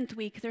 7th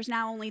week, there's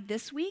now only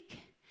this week,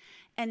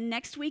 and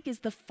next week is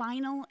the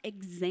final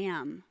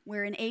exam,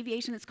 where in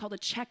aviation it's called a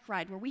check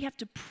ride, where we have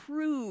to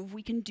prove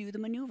we can do the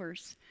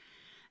maneuvers.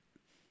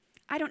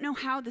 I don't know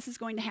how this is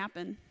going to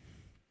happen,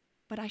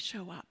 but I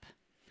show up.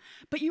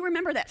 But you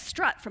remember that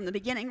strut from the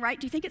beginning, right?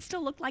 Do you think it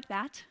still looked like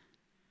that?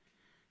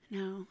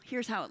 No,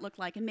 here's how it looked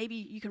like, and maybe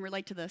you can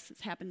relate to this.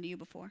 It's happened to you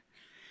before.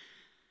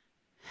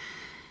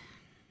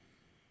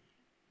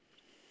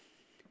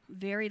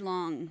 Very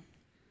long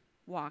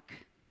walk.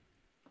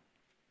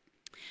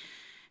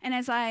 And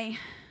as I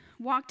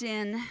walked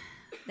in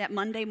that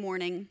Monday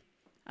morning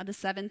of the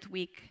 7th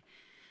week,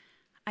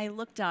 I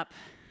looked up.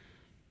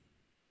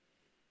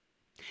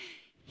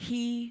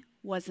 He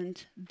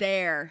wasn't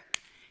there.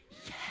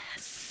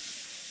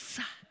 Yes.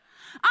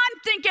 I'm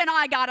thinking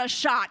I got a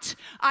shot.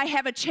 I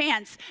have a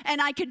chance,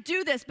 and I could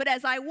do this. But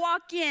as I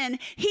walk in,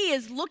 he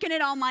is looking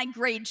at all my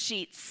grade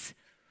sheets.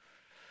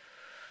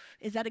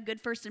 Is that a good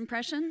first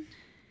impression?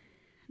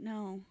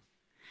 No.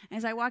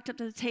 As I walked up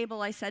to the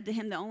table, I said to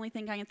him the only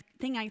thing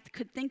I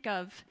could think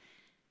of,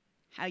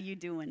 how you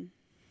doing?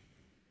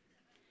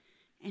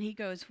 And he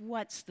goes,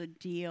 what's the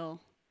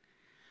deal?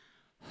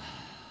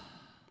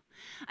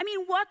 I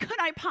mean, what could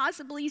I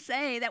possibly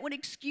say that would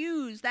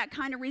excuse that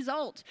kind of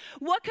result?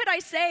 What could I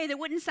say that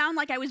wouldn't sound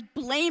like I was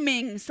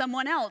blaming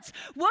someone else?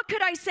 What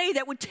could I say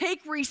that would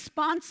take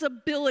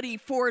responsibility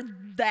for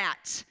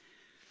that?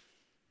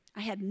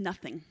 I had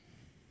nothing.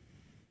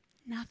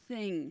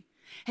 Nothing.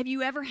 Have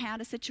you ever had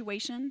a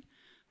situation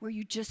where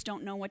you just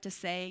don't know what to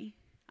say?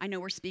 I know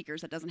we're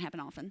speakers, that doesn't happen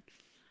often.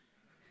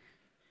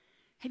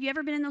 Have you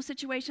ever been in those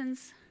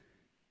situations?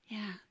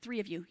 Yeah, 3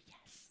 of you, yes.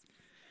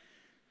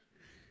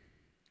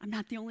 I'm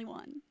not the only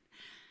one.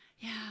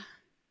 Yeah.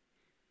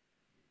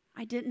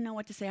 I didn't know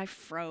what to say, I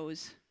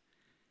froze.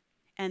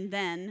 And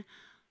then,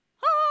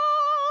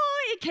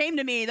 it came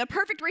to me, the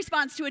perfect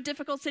response to a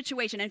difficult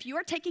situation. And if you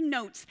are taking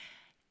notes,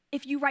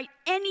 if you write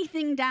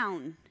anything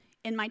down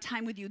in my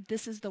time with you,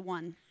 this is the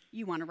one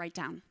you want to write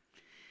down.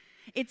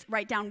 It's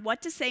write down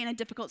what to say in a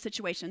difficult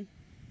situation.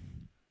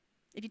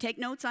 If you take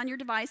notes on your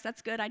device,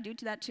 that's good. I do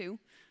that too.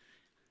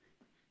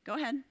 Go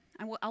ahead.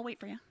 I'll wait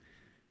for you.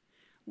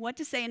 What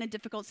to say in a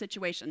difficult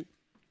situation.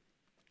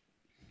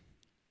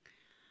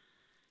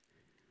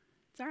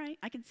 It's all right.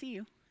 I can see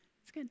you.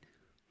 It's good.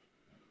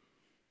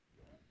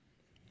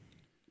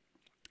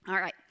 All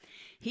right.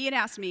 He had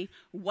asked me,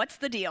 what's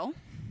the deal?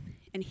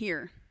 And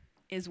here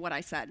is what I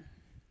said.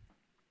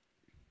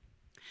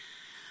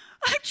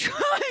 I'm trying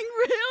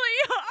really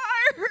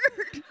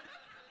hard.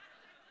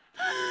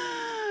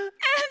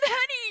 And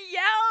then he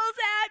yells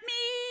at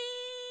me.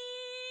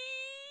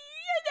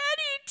 And then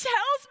he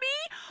tells me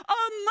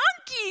a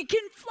monkey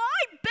can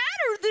fly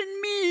better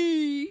than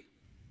me.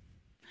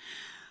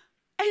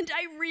 And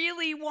I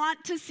really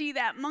want to see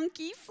that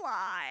monkey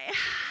fly.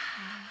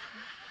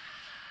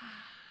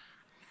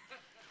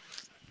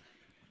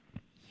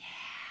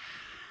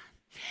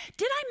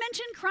 Did I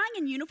mention crying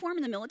in uniform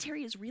in the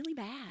military is really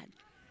bad?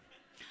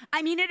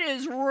 I mean, it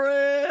is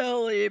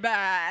really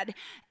bad.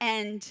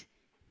 And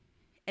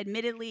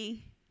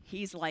admittedly,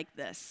 he's like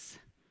this.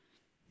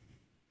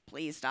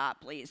 Please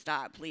stop, please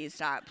stop, please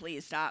stop,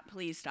 please stop,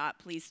 please stop,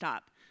 please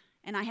stop.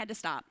 And I had to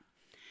stop.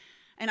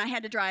 And I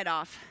had to dry it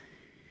off.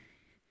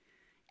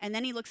 And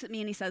then he looks at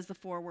me and he says the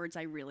 4 words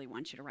I really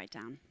want you to write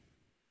down.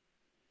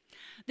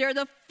 They're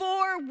the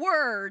 4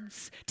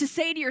 words to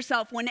say to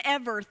yourself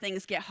whenever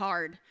things get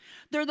hard.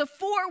 They're the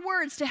 4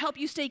 words to help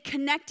you stay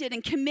connected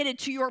and committed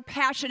to your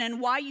passion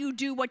and why you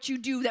do what you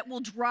do that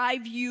will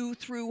drive you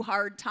through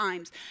hard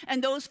times.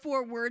 And those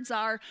 4 words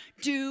are,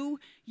 do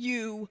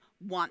you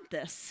want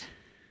this?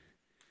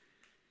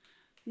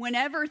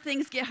 Whenever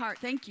things get hard,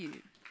 thank you.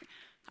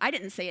 I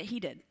didn't say it, he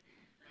did.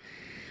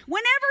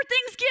 Whenever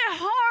things get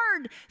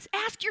hard,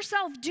 ask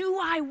yourself, do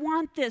I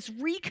want this?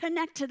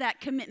 Reconnect to that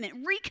commitment.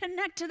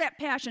 Reconnect to that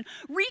passion.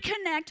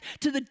 Reconnect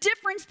to the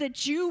difference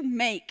that you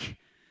make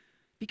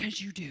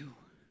because you do.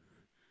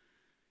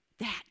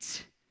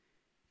 That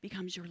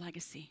becomes your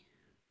legacy.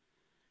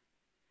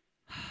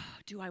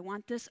 Do I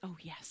want this? Oh,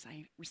 yes,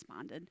 I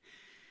responded.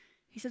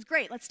 He says,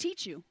 great, let's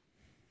teach you.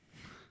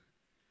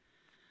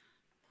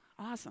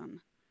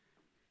 Awesome.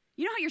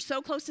 You know how you're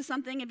so close to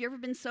something? Have you ever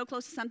been so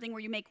close to something where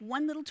you make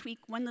one little tweak,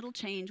 one little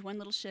change, one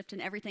little shift,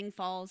 and everything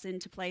falls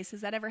into place?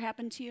 Has that ever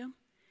happened to you?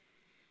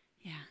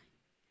 Yeah.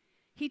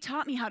 He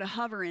taught me how to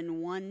hover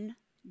in one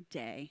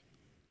day.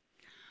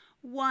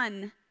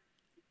 One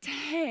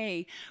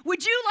day.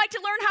 Would you like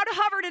to learn how to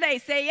hover today?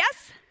 Say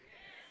yes.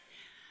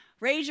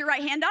 Raise your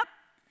right hand up.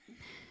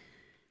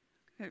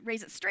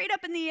 Raise it straight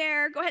up in the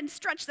air. Go ahead and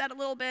stretch that a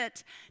little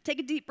bit. Take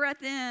a deep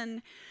breath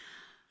in.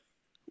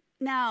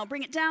 Now,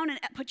 bring it down and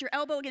put your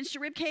elbow against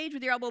your rib cage.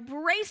 With your elbow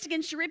braced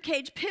against your rib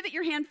cage, pivot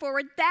your hand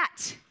forward.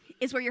 That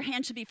is where your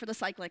hand should be for the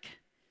cyclic.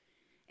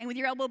 And with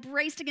your elbow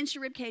braced against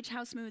your rib cage,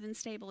 how smooth and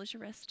stable is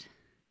your wrist?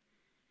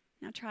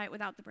 Now try it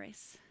without the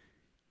brace.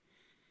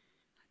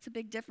 It's a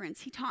big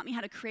difference. He taught me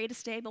how to create a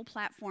stable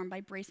platform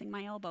by bracing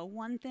my elbow.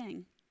 One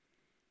thing.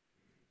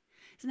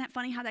 Isn't that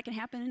funny how that can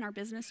happen in our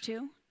business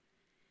too?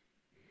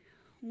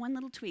 One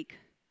little tweak,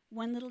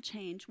 one little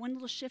change, one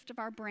little shift of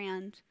our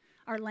brand,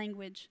 our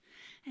language,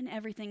 and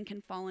everything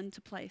can fall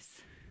into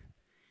place.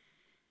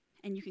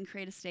 And you can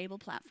create a stable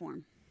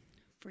platform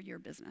for your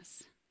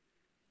business.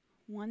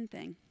 One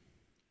thing.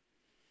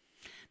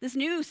 This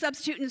new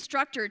substitute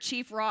instructor,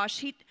 Chief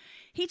Rosh,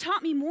 he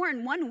taught me more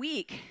in 1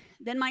 week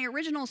than my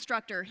original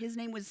instructor. His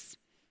name was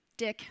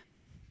Dick.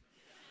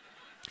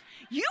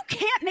 You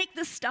can't make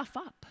this stuff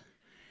up.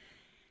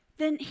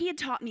 Then he had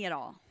taught me it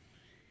all.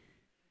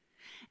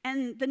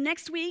 And the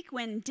next week,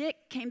 when Dick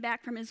came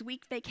back from his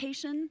week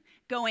vacation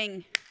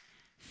going,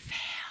 fail,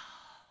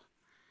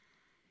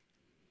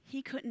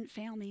 he couldn't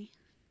fail me.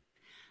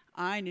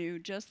 I knew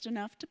just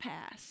enough to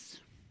pass.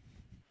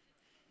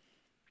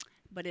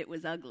 But it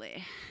was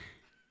ugly.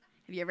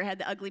 Have you ever had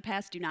the ugly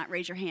pass? Do not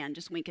raise your hand.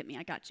 Just wink at me.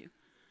 I got you.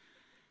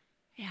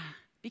 Yeah.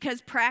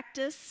 Because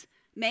practice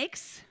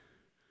makes.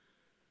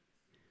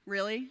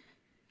 Really?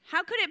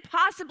 How could it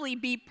possibly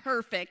be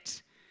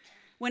perfect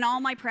when all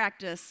my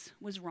practice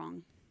was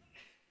wrong?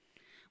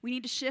 We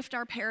need to shift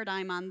our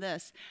paradigm on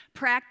this.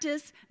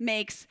 Practice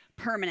makes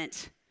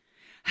permanent.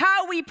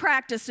 How we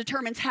practice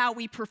determines how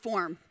we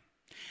perform.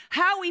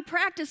 How we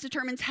practice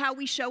determines how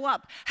we show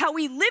up. How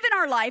we live in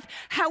our life,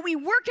 how we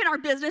work in our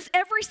business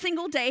every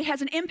single day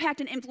has an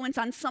impact and influence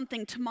on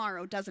something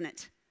tomorrow, doesn't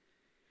it?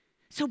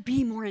 So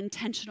be more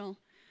intentional,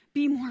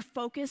 be more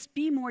focused,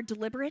 be more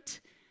deliberate,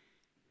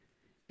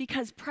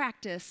 because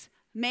practice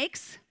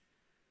makes.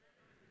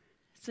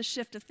 It's a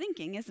shift of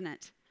thinking, isn't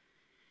it?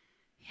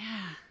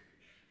 Yeah.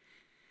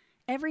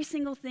 Every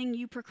single thing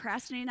you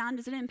procrastinate on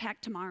does it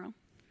impact tomorrow?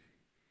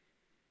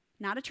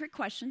 Not a trick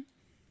question.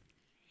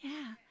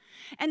 Yeah.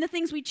 And the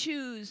things we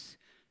choose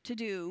to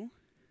do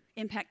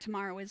impact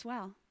tomorrow as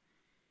well.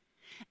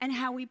 And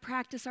how we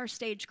practice our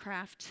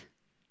stagecraft.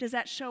 Does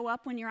that show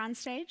up when you're on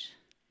stage?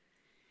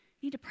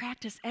 You need to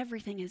practice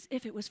everything as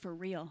if it was for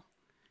real.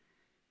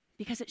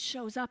 Because it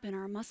shows up in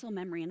our muscle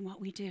memory and what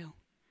we do.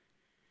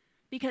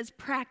 Because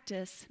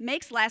practice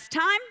makes last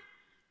time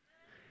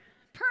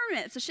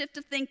permanent. It's a shift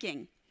of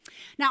thinking.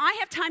 Now, I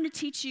have time to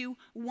teach you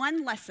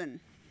one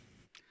lesson.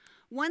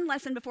 One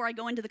lesson before I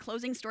go into the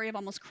closing story of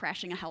almost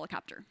crashing a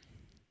helicopter.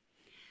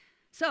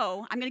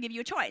 So, I'm going to give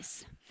you a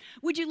choice.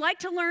 Would you like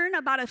to learn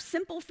about a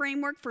simple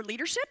framework for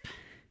leadership?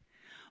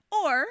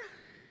 Or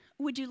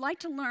would you like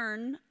to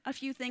learn a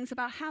few things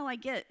about how I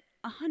get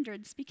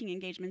 100 speaking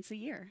engagements a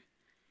year?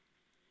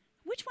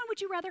 Which one would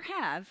you rather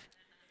have?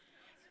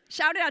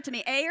 Shout it out to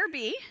me, A or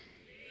B?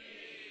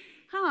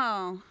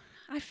 Oh,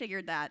 I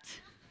figured that.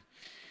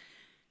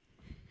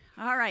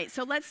 All right,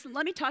 so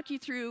let me talk you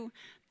through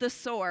the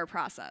SOAR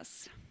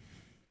process.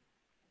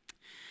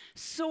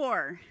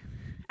 SOAR,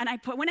 and I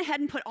went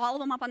ahead and put all of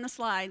them up on the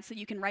slide so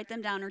you can write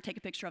them down or take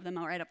a picture of them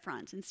right up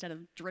front instead of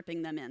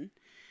dripping them in.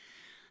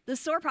 The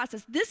SOAR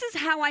process, this is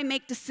how I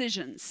make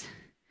decisions.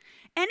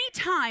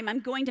 Anytime I'm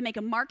going to make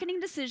a marketing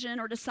decision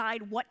or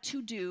decide what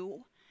to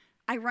do,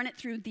 I run it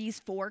through these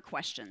 4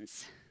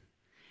 questions.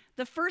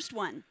 The first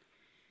one,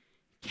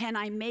 can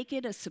I make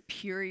it a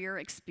superior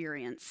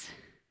experience?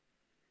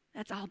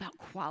 That's all about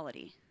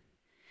quality.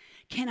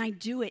 Can I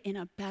do it in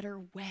a better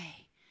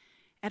way,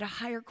 at a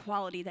higher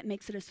quality that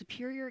makes it a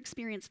superior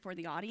experience for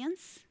the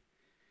audience,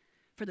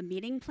 for the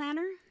meeting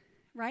planner,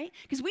 right?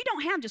 Because we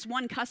don't have just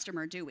one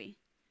customer, do we?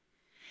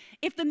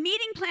 If the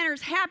meeting planner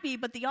is happy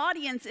but the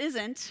audience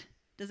isn't,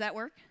 does that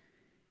work?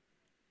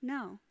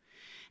 No.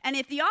 And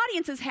if the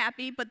audience is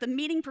happy but the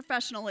meeting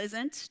professional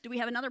isn't, do we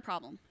have another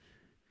problem?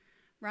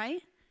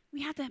 Right?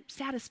 We have to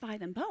satisfy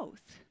them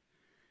both.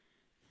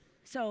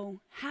 So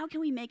how can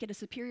we make it a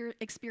superior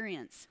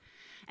experience?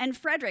 And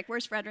Frederick,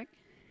 where's Frederick?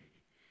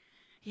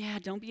 Yeah,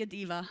 don't be a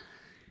diva.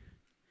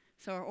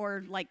 So,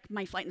 or like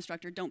my flight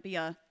instructor, don't be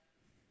a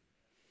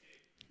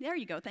There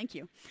you go, thank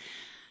you.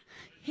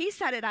 He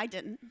said it, I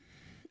didn't.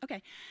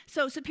 Okay,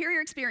 so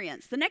superior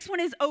experience. The next one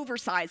is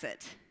oversize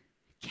it.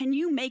 Can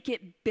you make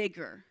it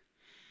bigger?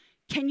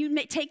 Can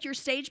you take your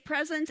stage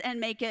presence and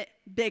make it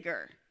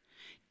bigger?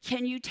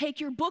 Can you take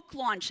your book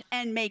launch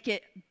and make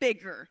it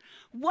bigger?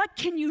 What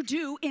can you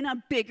do in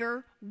a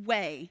bigger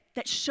way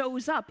that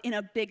shows up in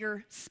a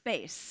bigger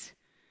space?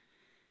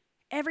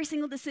 Every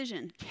single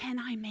decision, can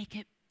I make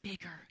it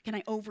bigger? Can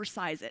I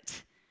oversize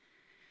it?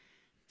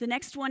 The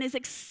next one is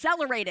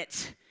accelerate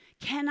it.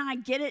 Can I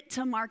get it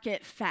to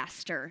market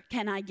faster?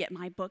 Can I get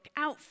my book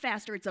out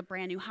faster? It's a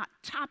brand new hot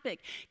topic.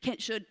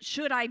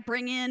 Should I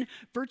bring in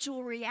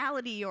virtual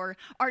reality or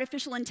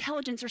artificial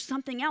intelligence or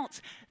something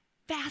else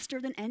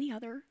faster than any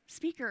other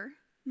speaker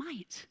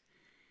might?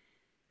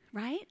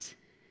 Right?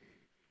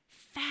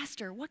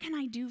 Faster. What can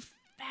I do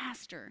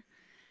faster?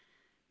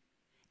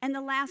 And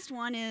the last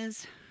one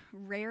is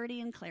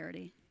rarity and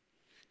clarity.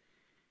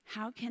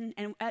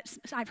 And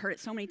I've heard it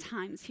so many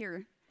times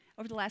here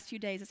over the last few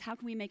days, is how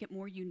can we make it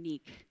more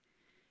unique?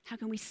 How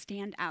can we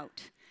stand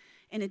out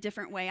in a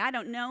different way? I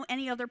don't know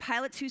any other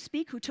pilots who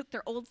speak who took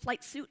their old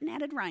flight suit and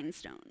added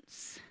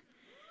rhinestones.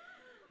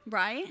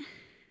 Right?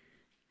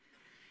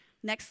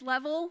 Next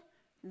level,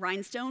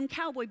 rhinestone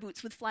cowboy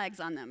boots with flags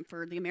on them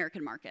for the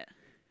American market.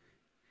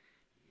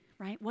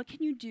 Right? What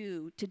can you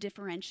do to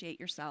differentiate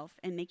yourself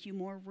and make you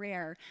more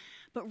rare,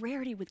 but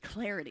rarity with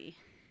clarity?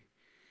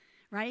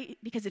 Right?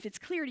 Because if it's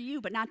clear to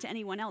you but not to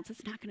anyone else,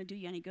 it's not going to do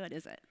you any good,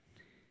 is it?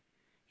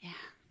 Yeah.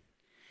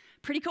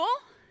 Pretty cool?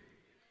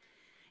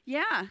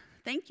 Yeah,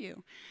 thank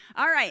you.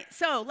 All right,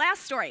 so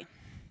last story.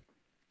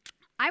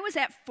 I was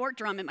at Fort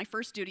Drum at my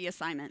first duty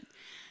assignment.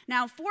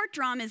 Now, Fort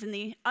Drum is in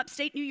the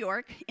upstate New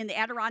York, in the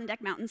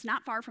Adirondack Mountains,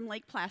 not far from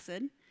Lake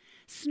Placid.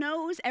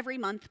 Snows every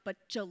month but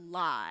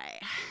July.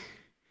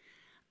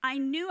 I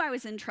knew I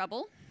was in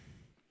trouble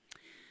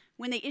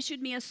when they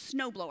issued me a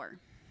snowblower,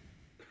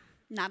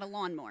 not a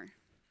lawnmower.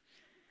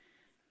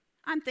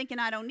 I'm thinking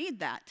I don't need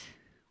that.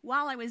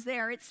 While I was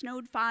there, it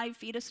snowed 5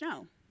 feet of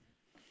snow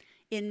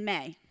in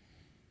May.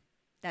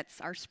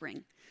 That's our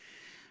spring.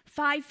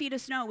 5 feet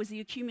of snow was the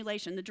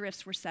accumulation. The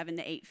drifts were 7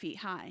 to 8 feet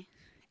high.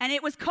 And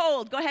it was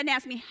cold. Go ahead and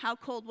ask me, how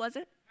cold was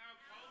it? How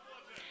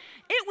cold was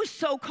it? It was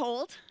so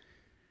cold.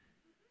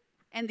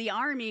 And the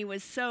Army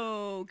was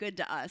so good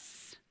to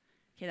us.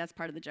 Okay, that's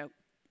part of the joke.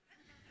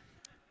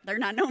 They're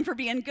not known for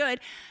being good.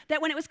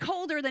 That when it was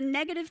colder than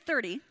negative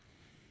 30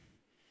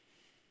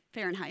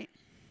 Fahrenheit,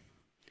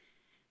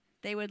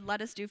 they would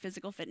let us do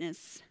physical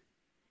fitness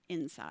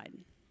inside.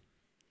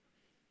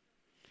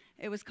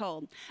 It was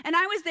cold. And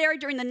I was there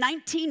during the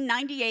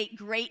 1998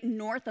 Great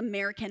North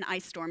American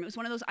Ice Storm. It was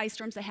one of those ice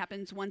storms that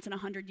happens once in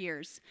 100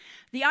 years.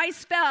 The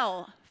ice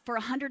fell for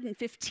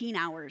 115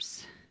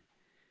 hours.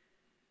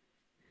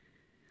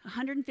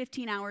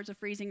 115 hours of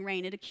freezing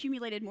rain. It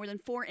accumulated more than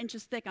 4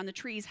 inches thick on the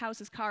trees,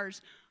 houses,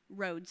 cars,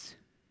 roads.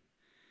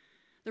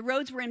 The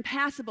roads were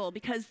impassable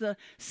because the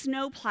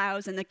snow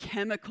plows and the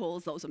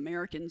chemicals those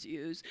Americans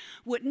use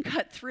wouldn't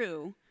cut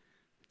through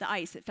the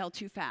ice. It fell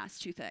too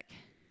fast, too thick.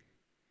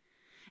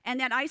 And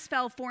that ice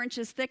fell 4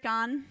 inches thick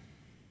on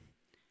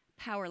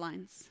power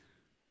lines.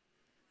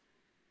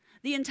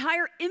 The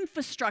entire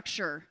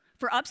infrastructure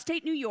for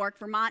upstate New York,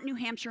 Vermont, New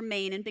Hampshire,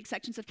 Maine, and big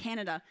sections of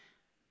Canada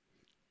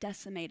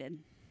decimated.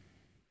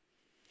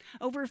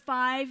 Over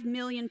 5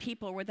 million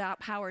people were without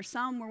power.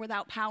 Some were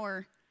without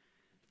power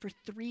for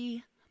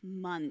 3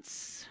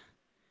 months.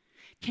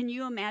 Can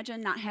you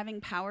imagine not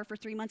having power for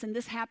 3 months? And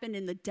this happened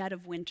in the dead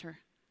of winter.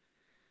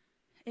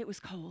 It was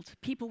cold.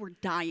 People were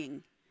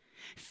dying.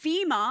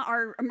 FEMA,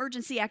 our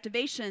Emergency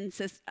Activation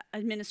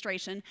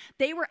Administration,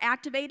 they were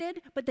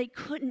activated, but they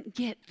couldn't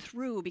get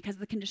through because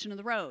of the condition of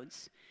the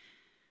roads.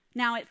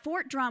 Now, at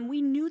Fort Drum,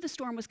 we knew the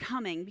storm was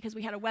coming because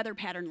we had a weather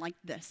pattern like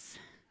this.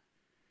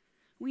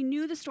 We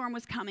knew the storm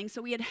was coming,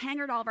 so we had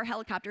hangared all of our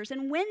helicopters.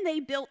 And when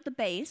they built the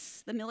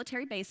base, the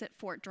military base at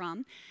Fort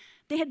Drum,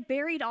 they had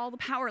buried all the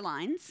power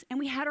lines, and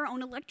we had our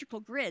own electrical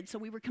grid, so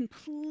we were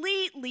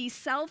completely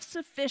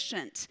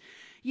self-sufficient,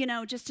 you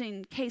know, just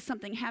in case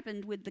something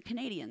happened with the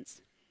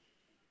Canadians.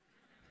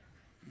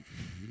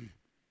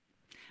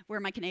 Where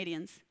are my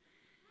Canadians?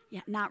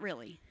 Yeah, not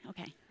really.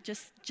 Okay,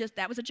 just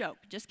that was a joke.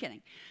 Just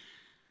kidding.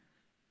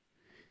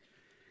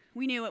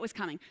 We knew it was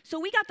coming. So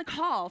we got the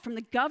call from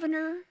the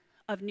governor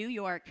of New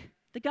York.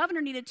 The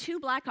governor needed 2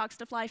 Blackhawks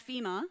to fly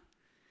FEMA.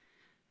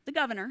 The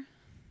governor,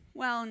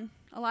 well, and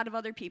a lot of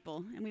other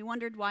people, and we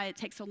wondered why it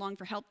takes so long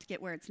for help to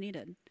get where it's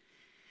needed.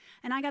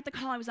 And I got the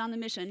call, I was on the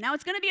mission. Now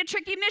it's gonna be a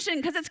tricky mission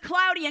because it's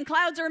cloudy and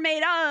clouds are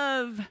made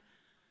of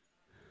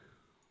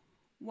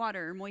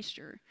water,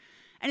 moisture.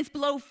 And it's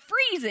below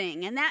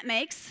freezing, and that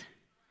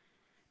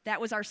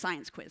was our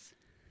science quiz.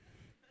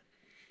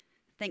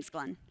 Thanks,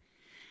 Glenn.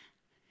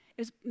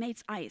 It was made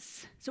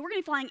ice. So we're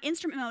gonna be flying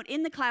instrument mode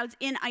in the clouds,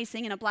 in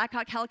icing, in a Black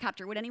Hawk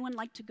helicopter. Would anyone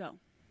like to go?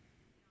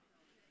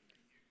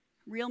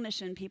 Real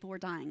mission, people were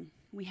dying.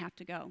 We have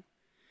to go.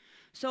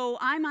 So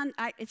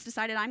it's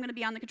decided I'm gonna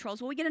be on the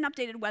controls. Well, we get an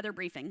updated weather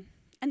briefing.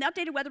 And the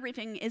updated weather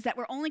briefing is that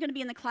we're only gonna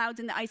be in the clouds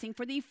and the icing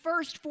for the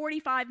first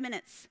 45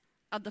 minutes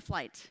of the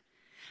flight.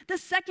 The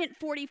second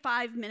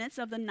 45 minutes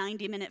of the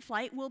 90-minute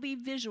flight will be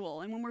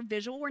visual. And when we're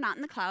visual, we're not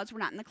in the clouds, we're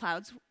not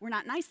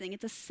in icing.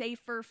 It's a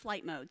safer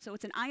flight mode. So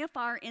it's an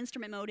IFR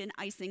instrument mode in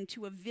icing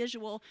to a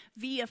visual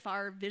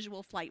VFR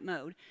visual flight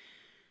mode.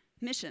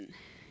 Mission.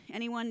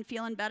 Anyone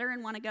feeling better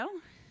and want to go?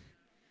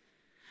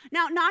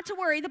 Now, not to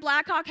worry, the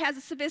Blackhawk has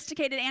a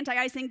sophisticated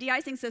anti-icing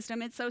de-icing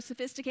system. It's so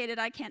sophisticated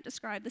I can't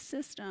describe the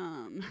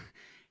system.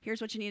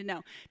 Here's what you need to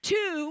know.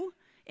 2,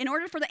 in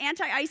order for the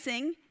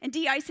anti-icing and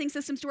de-icing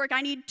systems to work,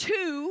 I need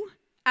 2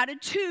 out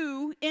of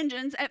 2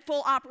 engines at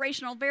full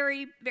operational.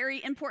 Very,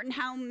 very important.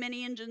 How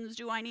many engines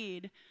do I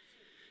need?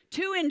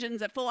 2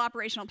 engines at full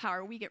operational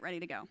power. We get ready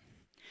to go.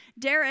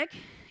 Derek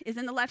is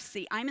in the left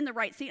seat. I'm in the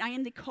right seat. I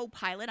am the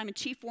co-pilot. I'm a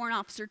chief warrant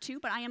officer too,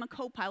 but I am a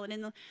co-pilot.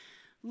 In the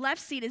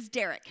left seat is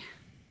Derek.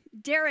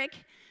 Derek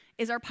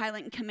is our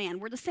pilot in command.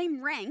 We're the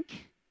same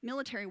rank,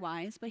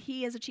 military-wise, but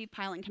he is a chief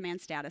pilot in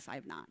command status. I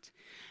have not.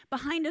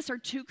 Behind us are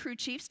 2 crew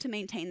chiefs to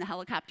maintain the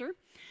helicopter.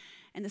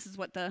 And this is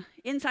what the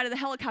inside of the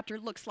helicopter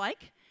looks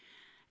like.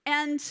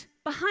 And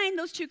behind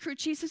those 2 crew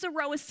chiefs is a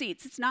row of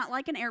seats. It's not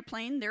like an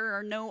airplane. There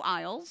are no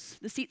aisles.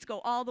 The seats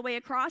go all the way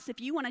across. If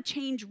you want to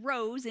change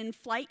rows in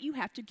flight, you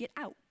have to get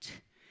out.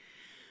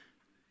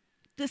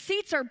 The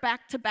seats are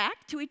back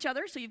to each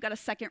other, so you've got a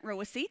second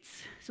row of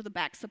seats, so the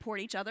backs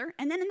support each other.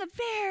 And then in the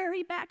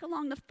very back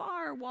along the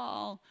far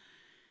wall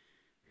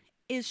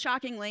is,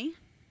 shockingly,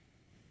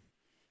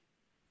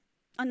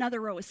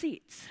 another row of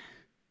seats.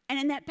 And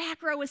in that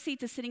back row of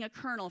seats is sitting a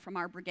colonel from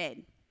our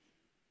brigade.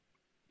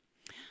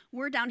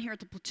 We're down here at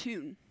the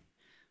platoon.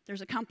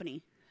 There's a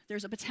company,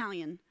 there's a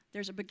battalion,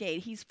 there's a brigade.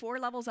 He's 4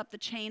 levels up the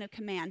chain of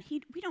command.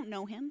 We don't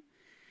know him,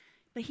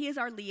 but he is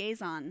our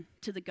liaison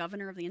to the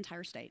governor of the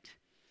entire state.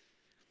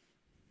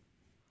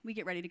 We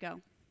get ready to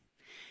go.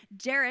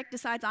 Derek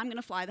decides I'm going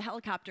to fly the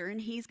helicopter, and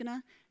he's going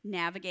to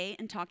navigate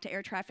and talk to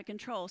air traffic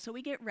control. So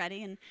we get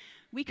ready, and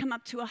we come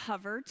up to a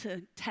hover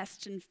to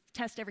test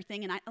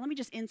everything. And let me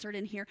just insert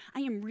in here.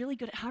 I am really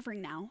good at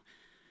hovering now.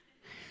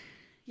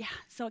 Yeah,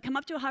 so I come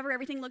up to a hover,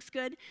 everything looks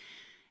good,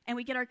 and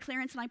we get our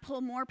clearance, and I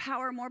pull more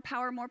power, more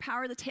power, more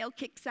power. The tail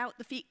kicks out,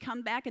 the feet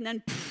come back, and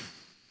then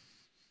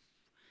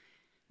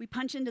we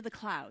punch into the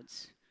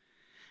clouds.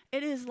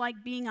 It is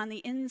like being on the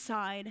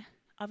inside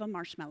of a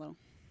marshmallow.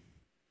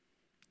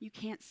 You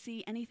can't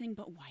see anything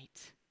but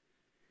white,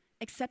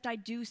 except I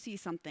do see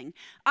something.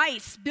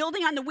 Ice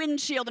building on the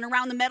windshield and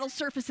around the metal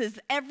surfaces.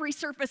 Every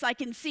surface I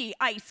can see,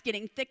 ice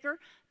getting thicker,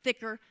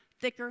 thicker,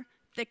 thicker,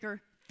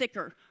 thicker,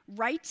 thicker,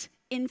 right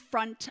in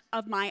front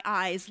of my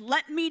eyes.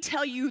 Let me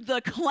tell you,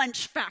 the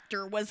clench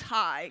factor was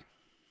high.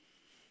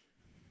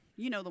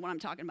 You know the one I'm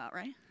talking about,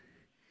 right?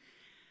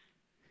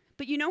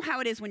 But you know how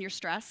it is when you're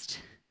stressed?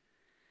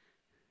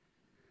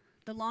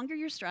 The longer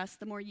you're stressed,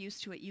 the more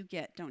used to it you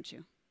get, don't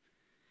you?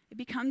 It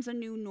becomes a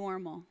new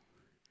normal.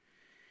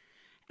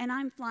 And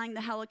I'm flying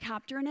the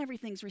helicopter, and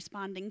everything's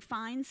responding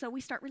fine, so we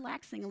start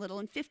relaxing a little.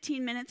 In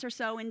 15 minutes or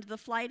so into the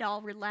flight,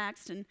 all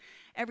relaxed, and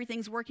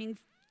everything's working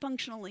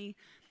functionally.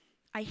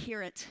 I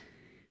hear it.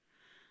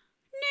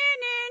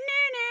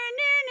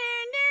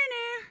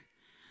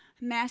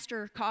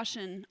 Master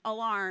caution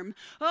alarm.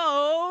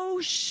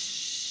 Oh,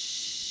 shh.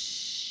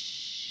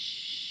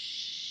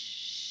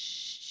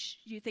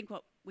 Do you think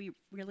what we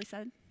really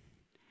said?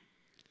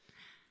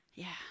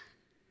 Yeah.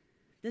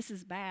 This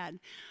is bad.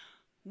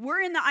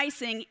 We're in the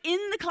icing, in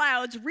the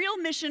clouds, real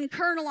mission,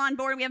 colonel on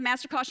board. We have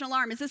master caution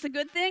alarm. Is this a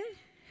good thing?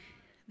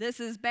 This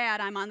is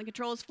bad. I'm on the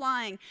controls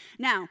flying.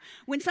 Now,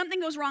 when something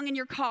goes wrong in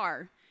your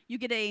car, you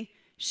get a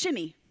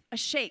shimmy, a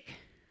shake,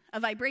 a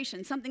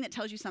vibration, something that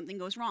tells you something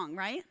goes wrong,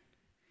 right?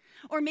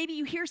 Or maybe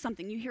you hear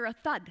something. You hear a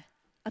thud,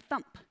 a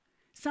thump,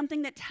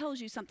 something that tells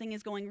you something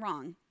is going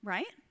wrong,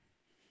 right?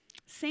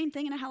 Same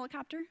thing in a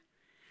helicopter.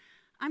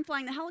 I'm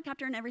flying the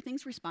helicopter and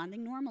everything's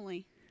responding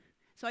normally.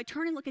 So I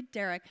turn and look at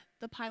Derek,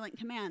 the pilot in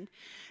command.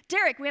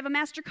 Derek, we have a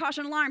master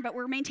caution alarm, but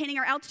we're maintaining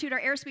our altitude, our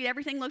airspeed,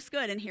 everything looks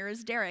good. And here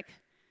is Derek.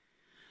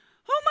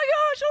 Oh my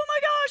gosh, oh my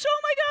gosh,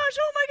 oh my gosh,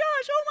 oh my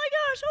gosh, oh my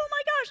gosh, oh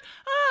my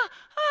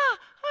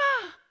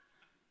gosh.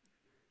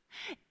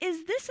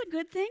 Is this a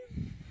good thing?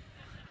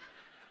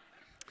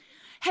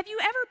 Have you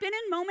ever been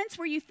in moments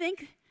where you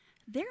think,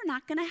 they're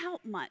not going to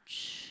help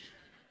much?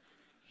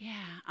 Yeah,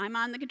 I'm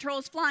on the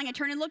controls flying. I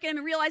turn and look at him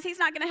and realize he's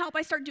not going to help.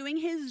 I start doing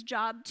his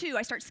job too.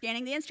 I start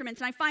scanning the instruments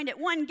and I find it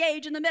one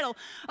gauge in the middle.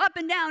 Up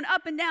and down,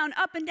 up and down,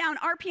 up and down.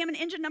 RPM and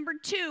engine number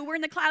 2. We're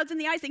in the clouds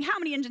and the icing. How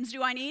many engines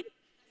do I need?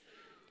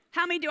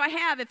 How many do I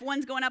have if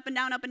one's going up and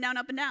down, up and down,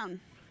 up and down?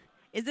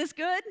 Is this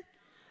good?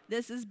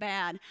 This is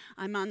bad.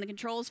 I'm on the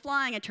controls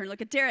flying. I turn and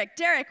look at Derek.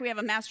 Derek, we have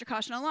a master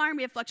caution alarm.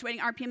 We have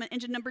fluctuating RPM and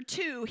engine number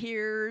 2.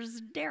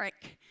 Here's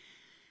Derek.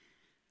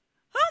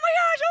 Oh my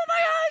gosh, oh my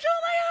gosh,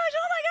 oh my gosh,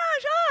 oh my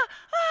gosh,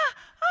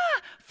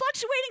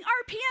 fluctuating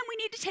RPM, we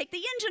need to take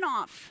the engine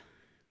off.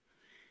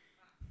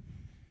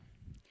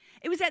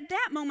 It was at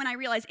that moment I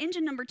realized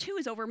engine number 2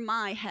 is over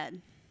my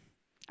head.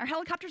 Are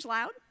helicopters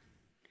loud?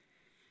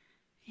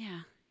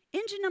 Yeah.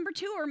 Engine number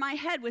 2 over my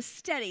head was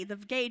steady. The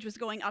gauge was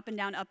going up and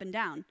down, up and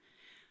down.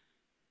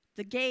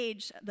 The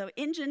gauge, the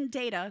engine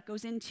data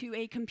goes into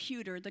a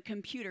computer. The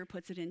computer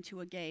puts it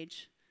into a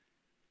gauge.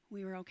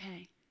 We were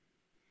okay.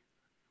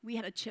 We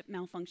had a chip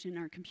malfunction in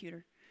our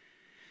computer.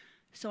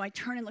 So I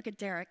turn and look at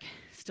Derek,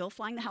 still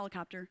flying the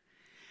helicopter.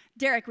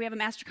 Derek, we have a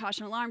master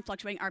caution alarm,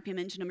 fluctuating RPM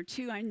engine number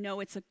 2. I know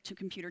it's a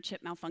computer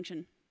chip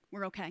malfunction.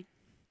 We're okay. Do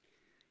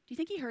you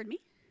think he heard me?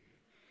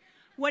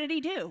 What did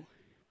he do?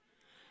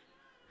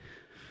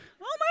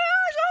 Oh my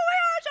gosh, oh my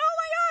gosh, oh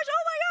my gosh,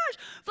 oh my gosh.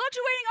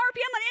 Fluctuating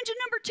RPM on engine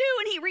number 2,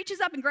 and he reaches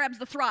up and grabs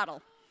the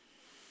throttle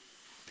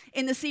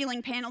in the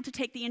ceiling panel to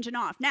take the engine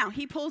off. Now,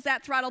 he pulls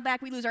that throttle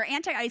back. We lose our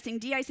anti-icing,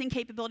 de-icing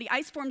capability.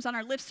 Ice forms on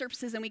our lift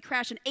surfaces, and we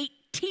crash an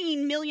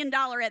 $18 million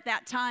at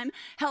that time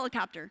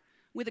helicopter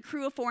with a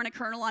crew of 4 and a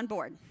colonel on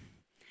board.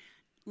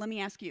 Let me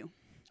ask you.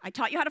 I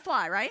taught you how to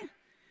fly, right?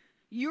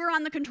 You're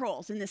on the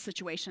controls in this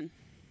situation.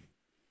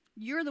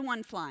 You're the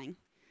one flying.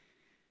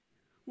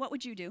 What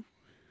would you do?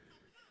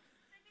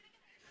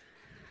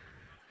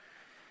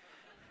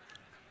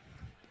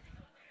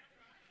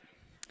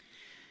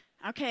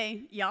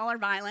 Okay, y'all are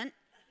violent.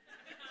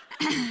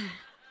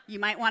 You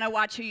might want to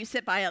watch who you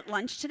sit by at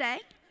lunch today.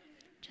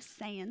 Just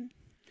saying.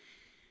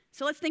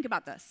 So let's think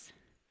about this.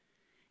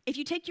 If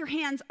you take your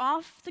hands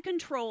off the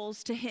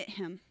controls to hit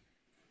him,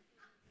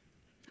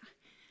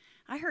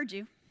 I heard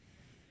you.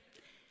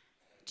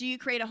 Do you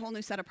create a whole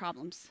new set of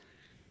problems?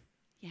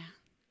 Yeah.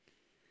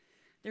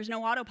 There's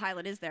no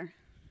autopilot, is there?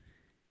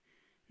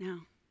 No.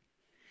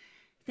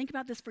 Think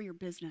about this for your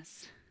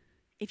business.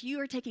 If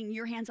you are taking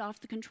your hands off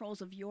the controls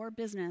of your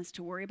business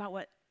to worry about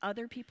what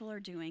other people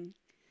are doing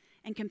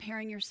and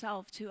comparing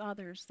yourself to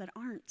others that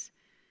aren't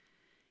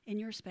in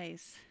your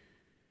space,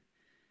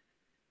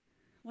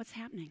 what's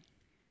happening?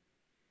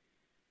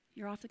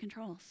 You're off the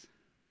controls,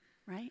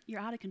 right? You're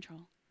out of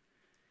control.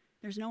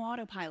 There's no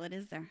autopilot,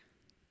 is there?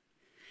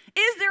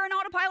 Is there an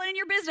autopilot in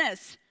your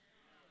business?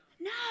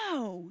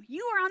 No.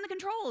 You are on the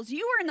controls.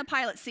 You are in the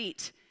pilot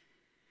seat.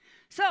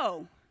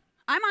 So,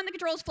 I'm on the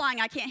controls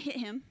flying. I can't hit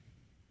him.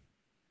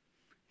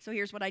 So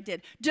here's what I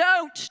did.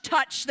 Don't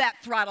touch that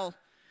throttle.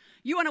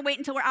 You want to wait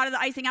until we're out of the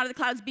icing, out of the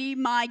clouds? Be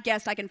my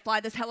guest. I can fly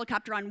this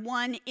helicopter on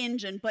one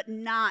engine, but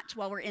not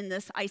while we're in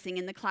this icing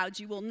in the clouds.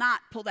 You will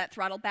not pull that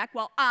throttle back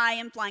while I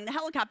am flying the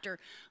helicopter.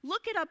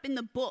 Look it up in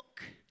the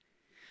book.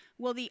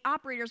 Well, the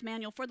operator's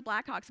manual for the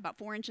Blackhawk's about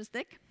 4 inches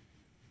thick.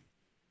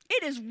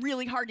 It is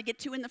really hard to get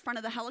to in the front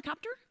of the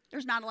helicopter.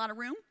 There's not a lot of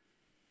room.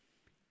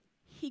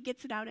 He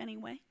gets it out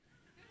anyway.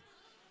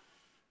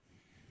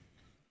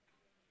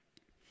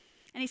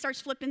 And he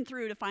starts flipping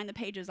through to find the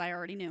pages I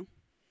already knew.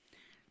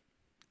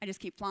 I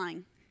just keep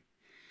flying.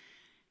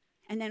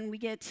 And then we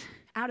get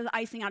out of the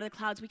icing, out of the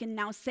clouds. We can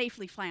now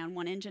safely fly on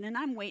one engine, and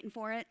I'm waiting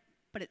for it,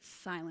 but it's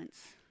silence.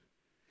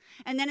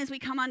 And then as we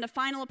come on to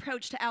final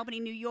approach to Albany,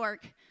 New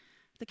York,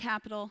 the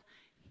capital,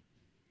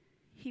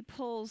 he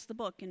pulls the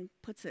book and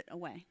puts it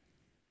away.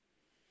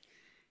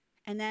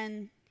 And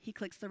then he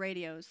clicks the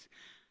radios.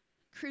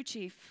 Crew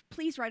chief,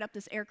 please write up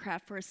this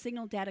aircraft for a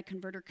signal data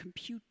converter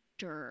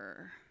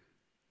computer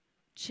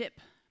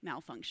chip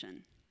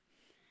malfunction.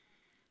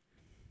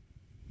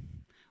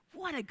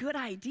 What a good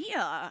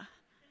idea,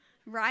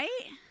 right?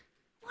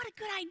 What a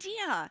good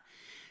idea.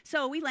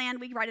 So we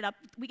land, we write it up,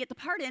 we get the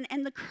part in,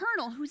 and the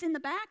colonel who's in the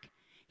back,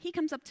 he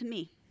comes up to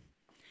me.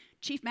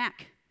 Chief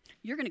Mac,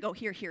 you're going to go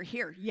here, here,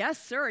 here. Yes,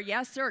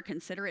 sir.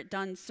 Consider it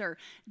done, sir.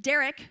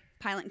 Derek,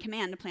 pilot in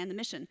command to plan the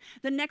mission.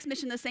 The next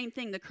mission, the same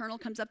thing. The colonel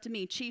comes up to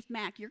me. Chief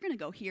Mac, you're going to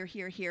go here,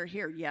 here, here,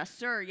 here. Yes,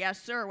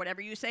 sir.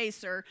 Whatever you say,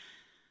 sir.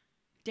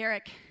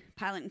 Derek,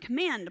 pilot in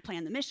command to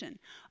plan the mission.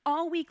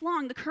 All week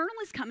long, the colonel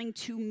is coming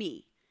to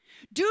me.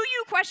 Do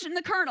you question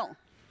the colonel?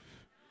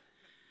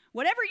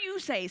 Whatever you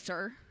say,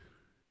 sir.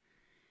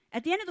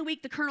 At the end of the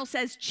week, the colonel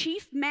says,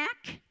 Chief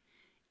Mac,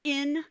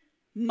 in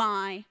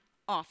my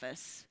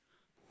office.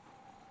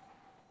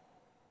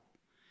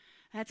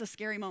 That's a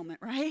scary moment,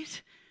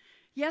 right?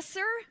 Yes,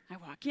 sir. I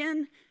walk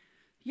in.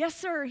 Yes,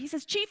 sir. He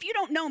says, Chief, you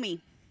don't know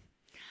me.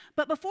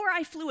 But before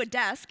I flew a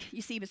desk,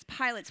 you see, as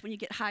pilots, when you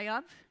get high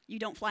up, you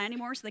don't fly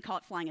anymore, so they call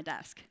it flying a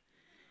desk.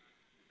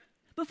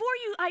 Before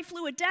I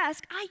flew a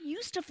desk, I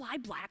used to fly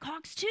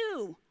Blackhawks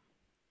too.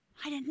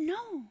 I didn't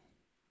know.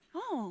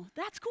 Oh,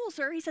 that's cool,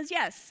 sir. He says,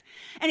 yes.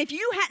 And if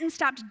you hadn't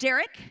stopped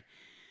Derek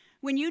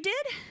when you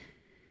did,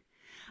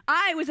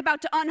 I was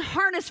about to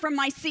unharness from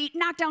my seat,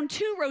 knock down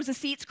 2 rows of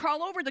seats,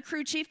 crawl over the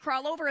crew chief,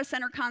 crawl over a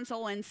center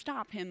console, and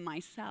stop him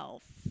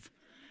myself.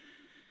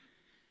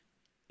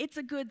 It's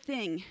a good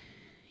thing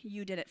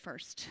you did it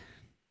first.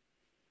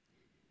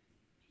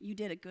 You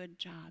did a good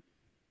job.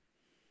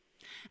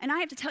 And I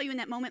have to tell you, in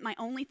that moment, my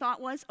only thought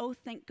was, oh,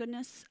 thank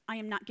goodness, I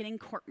am not getting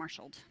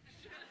court-martialed.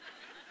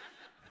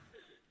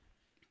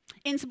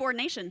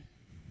 Insubordination.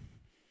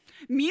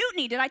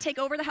 Mutiny, did I take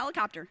over the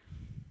helicopter?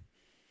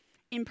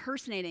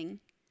 Impersonating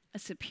a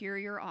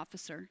superior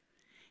officer.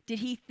 Did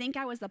he think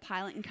I was the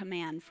pilot in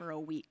command for a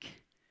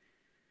week?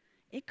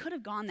 It could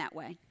have gone that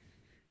way.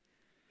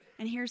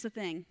 And here's the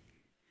thing.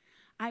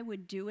 I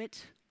would do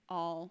it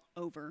all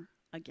over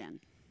again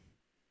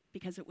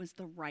because it was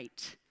the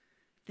right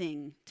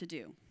thing to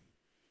do.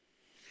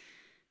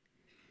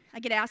 I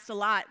get asked a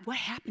lot, what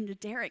happened to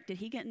Derek? Did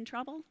he get in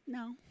trouble?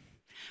 No.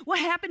 What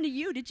happened to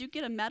you? Did you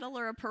get a medal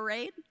or a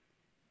parade?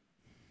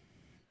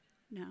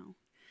 No.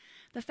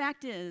 The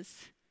fact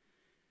is,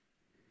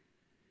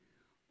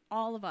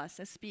 all of us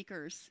as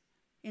speakers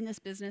in this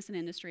business and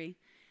industry,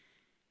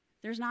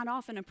 there's not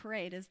often a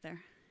parade, is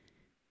there?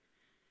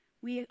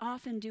 We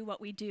often do what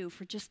we do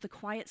for just the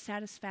quiet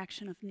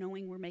satisfaction of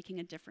knowing we're making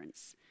a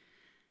difference.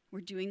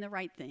 We're doing the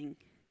right thing,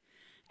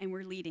 and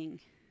we're leading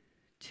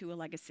to a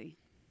legacy.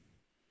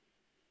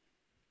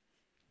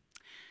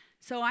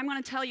 So I'm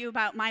going to tell you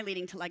about my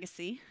leading to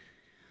legacy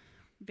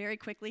very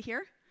quickly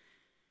here,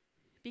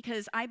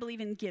 because I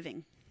believe in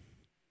giving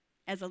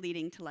as a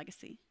leading to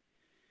legacy.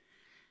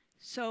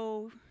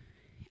 So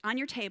on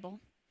your table,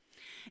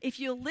 if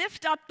you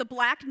lift up the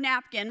black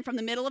napkin from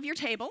the middle of your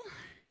table,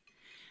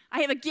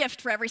 I have a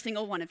gift for every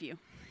single one of you.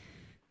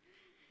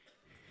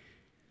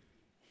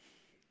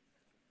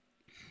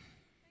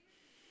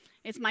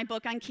 It's my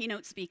book on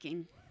keynote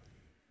speaking.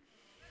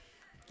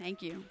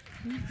 Thank you.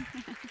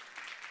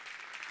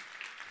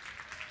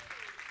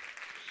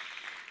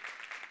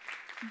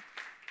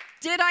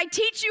 Did I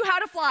teach you how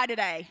to fly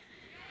today?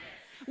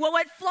 Yes. Well,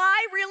 what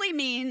fly really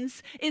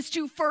means is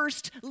to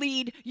first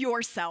lead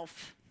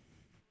yourself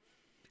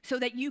so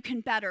that you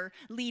can better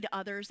lead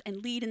others and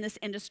lead in this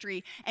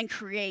industry and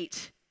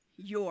create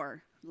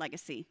your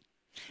legacy.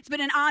 It's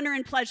been an honor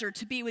and pleasure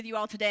to be with you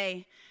all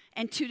today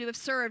and to have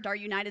served our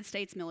United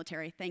States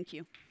military. Thank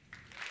you.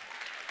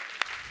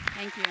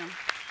 Thank you.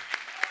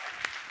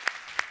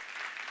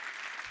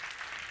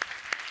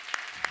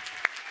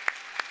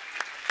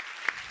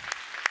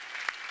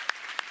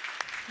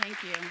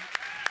 Thank you.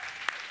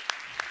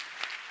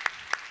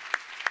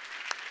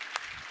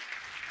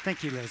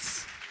 Thank you,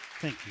 Liz.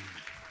 Thank you.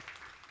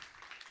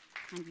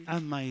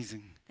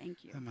 Amazing.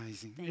 Thank you.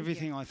 Amazing. Thank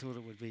Everything you. I thought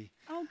it would be.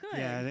 Oh, good.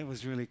 Yeah, that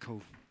was really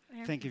cool.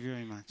 Thank you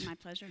very much. My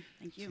pleasure.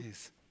 Thank you.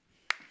 Cheers.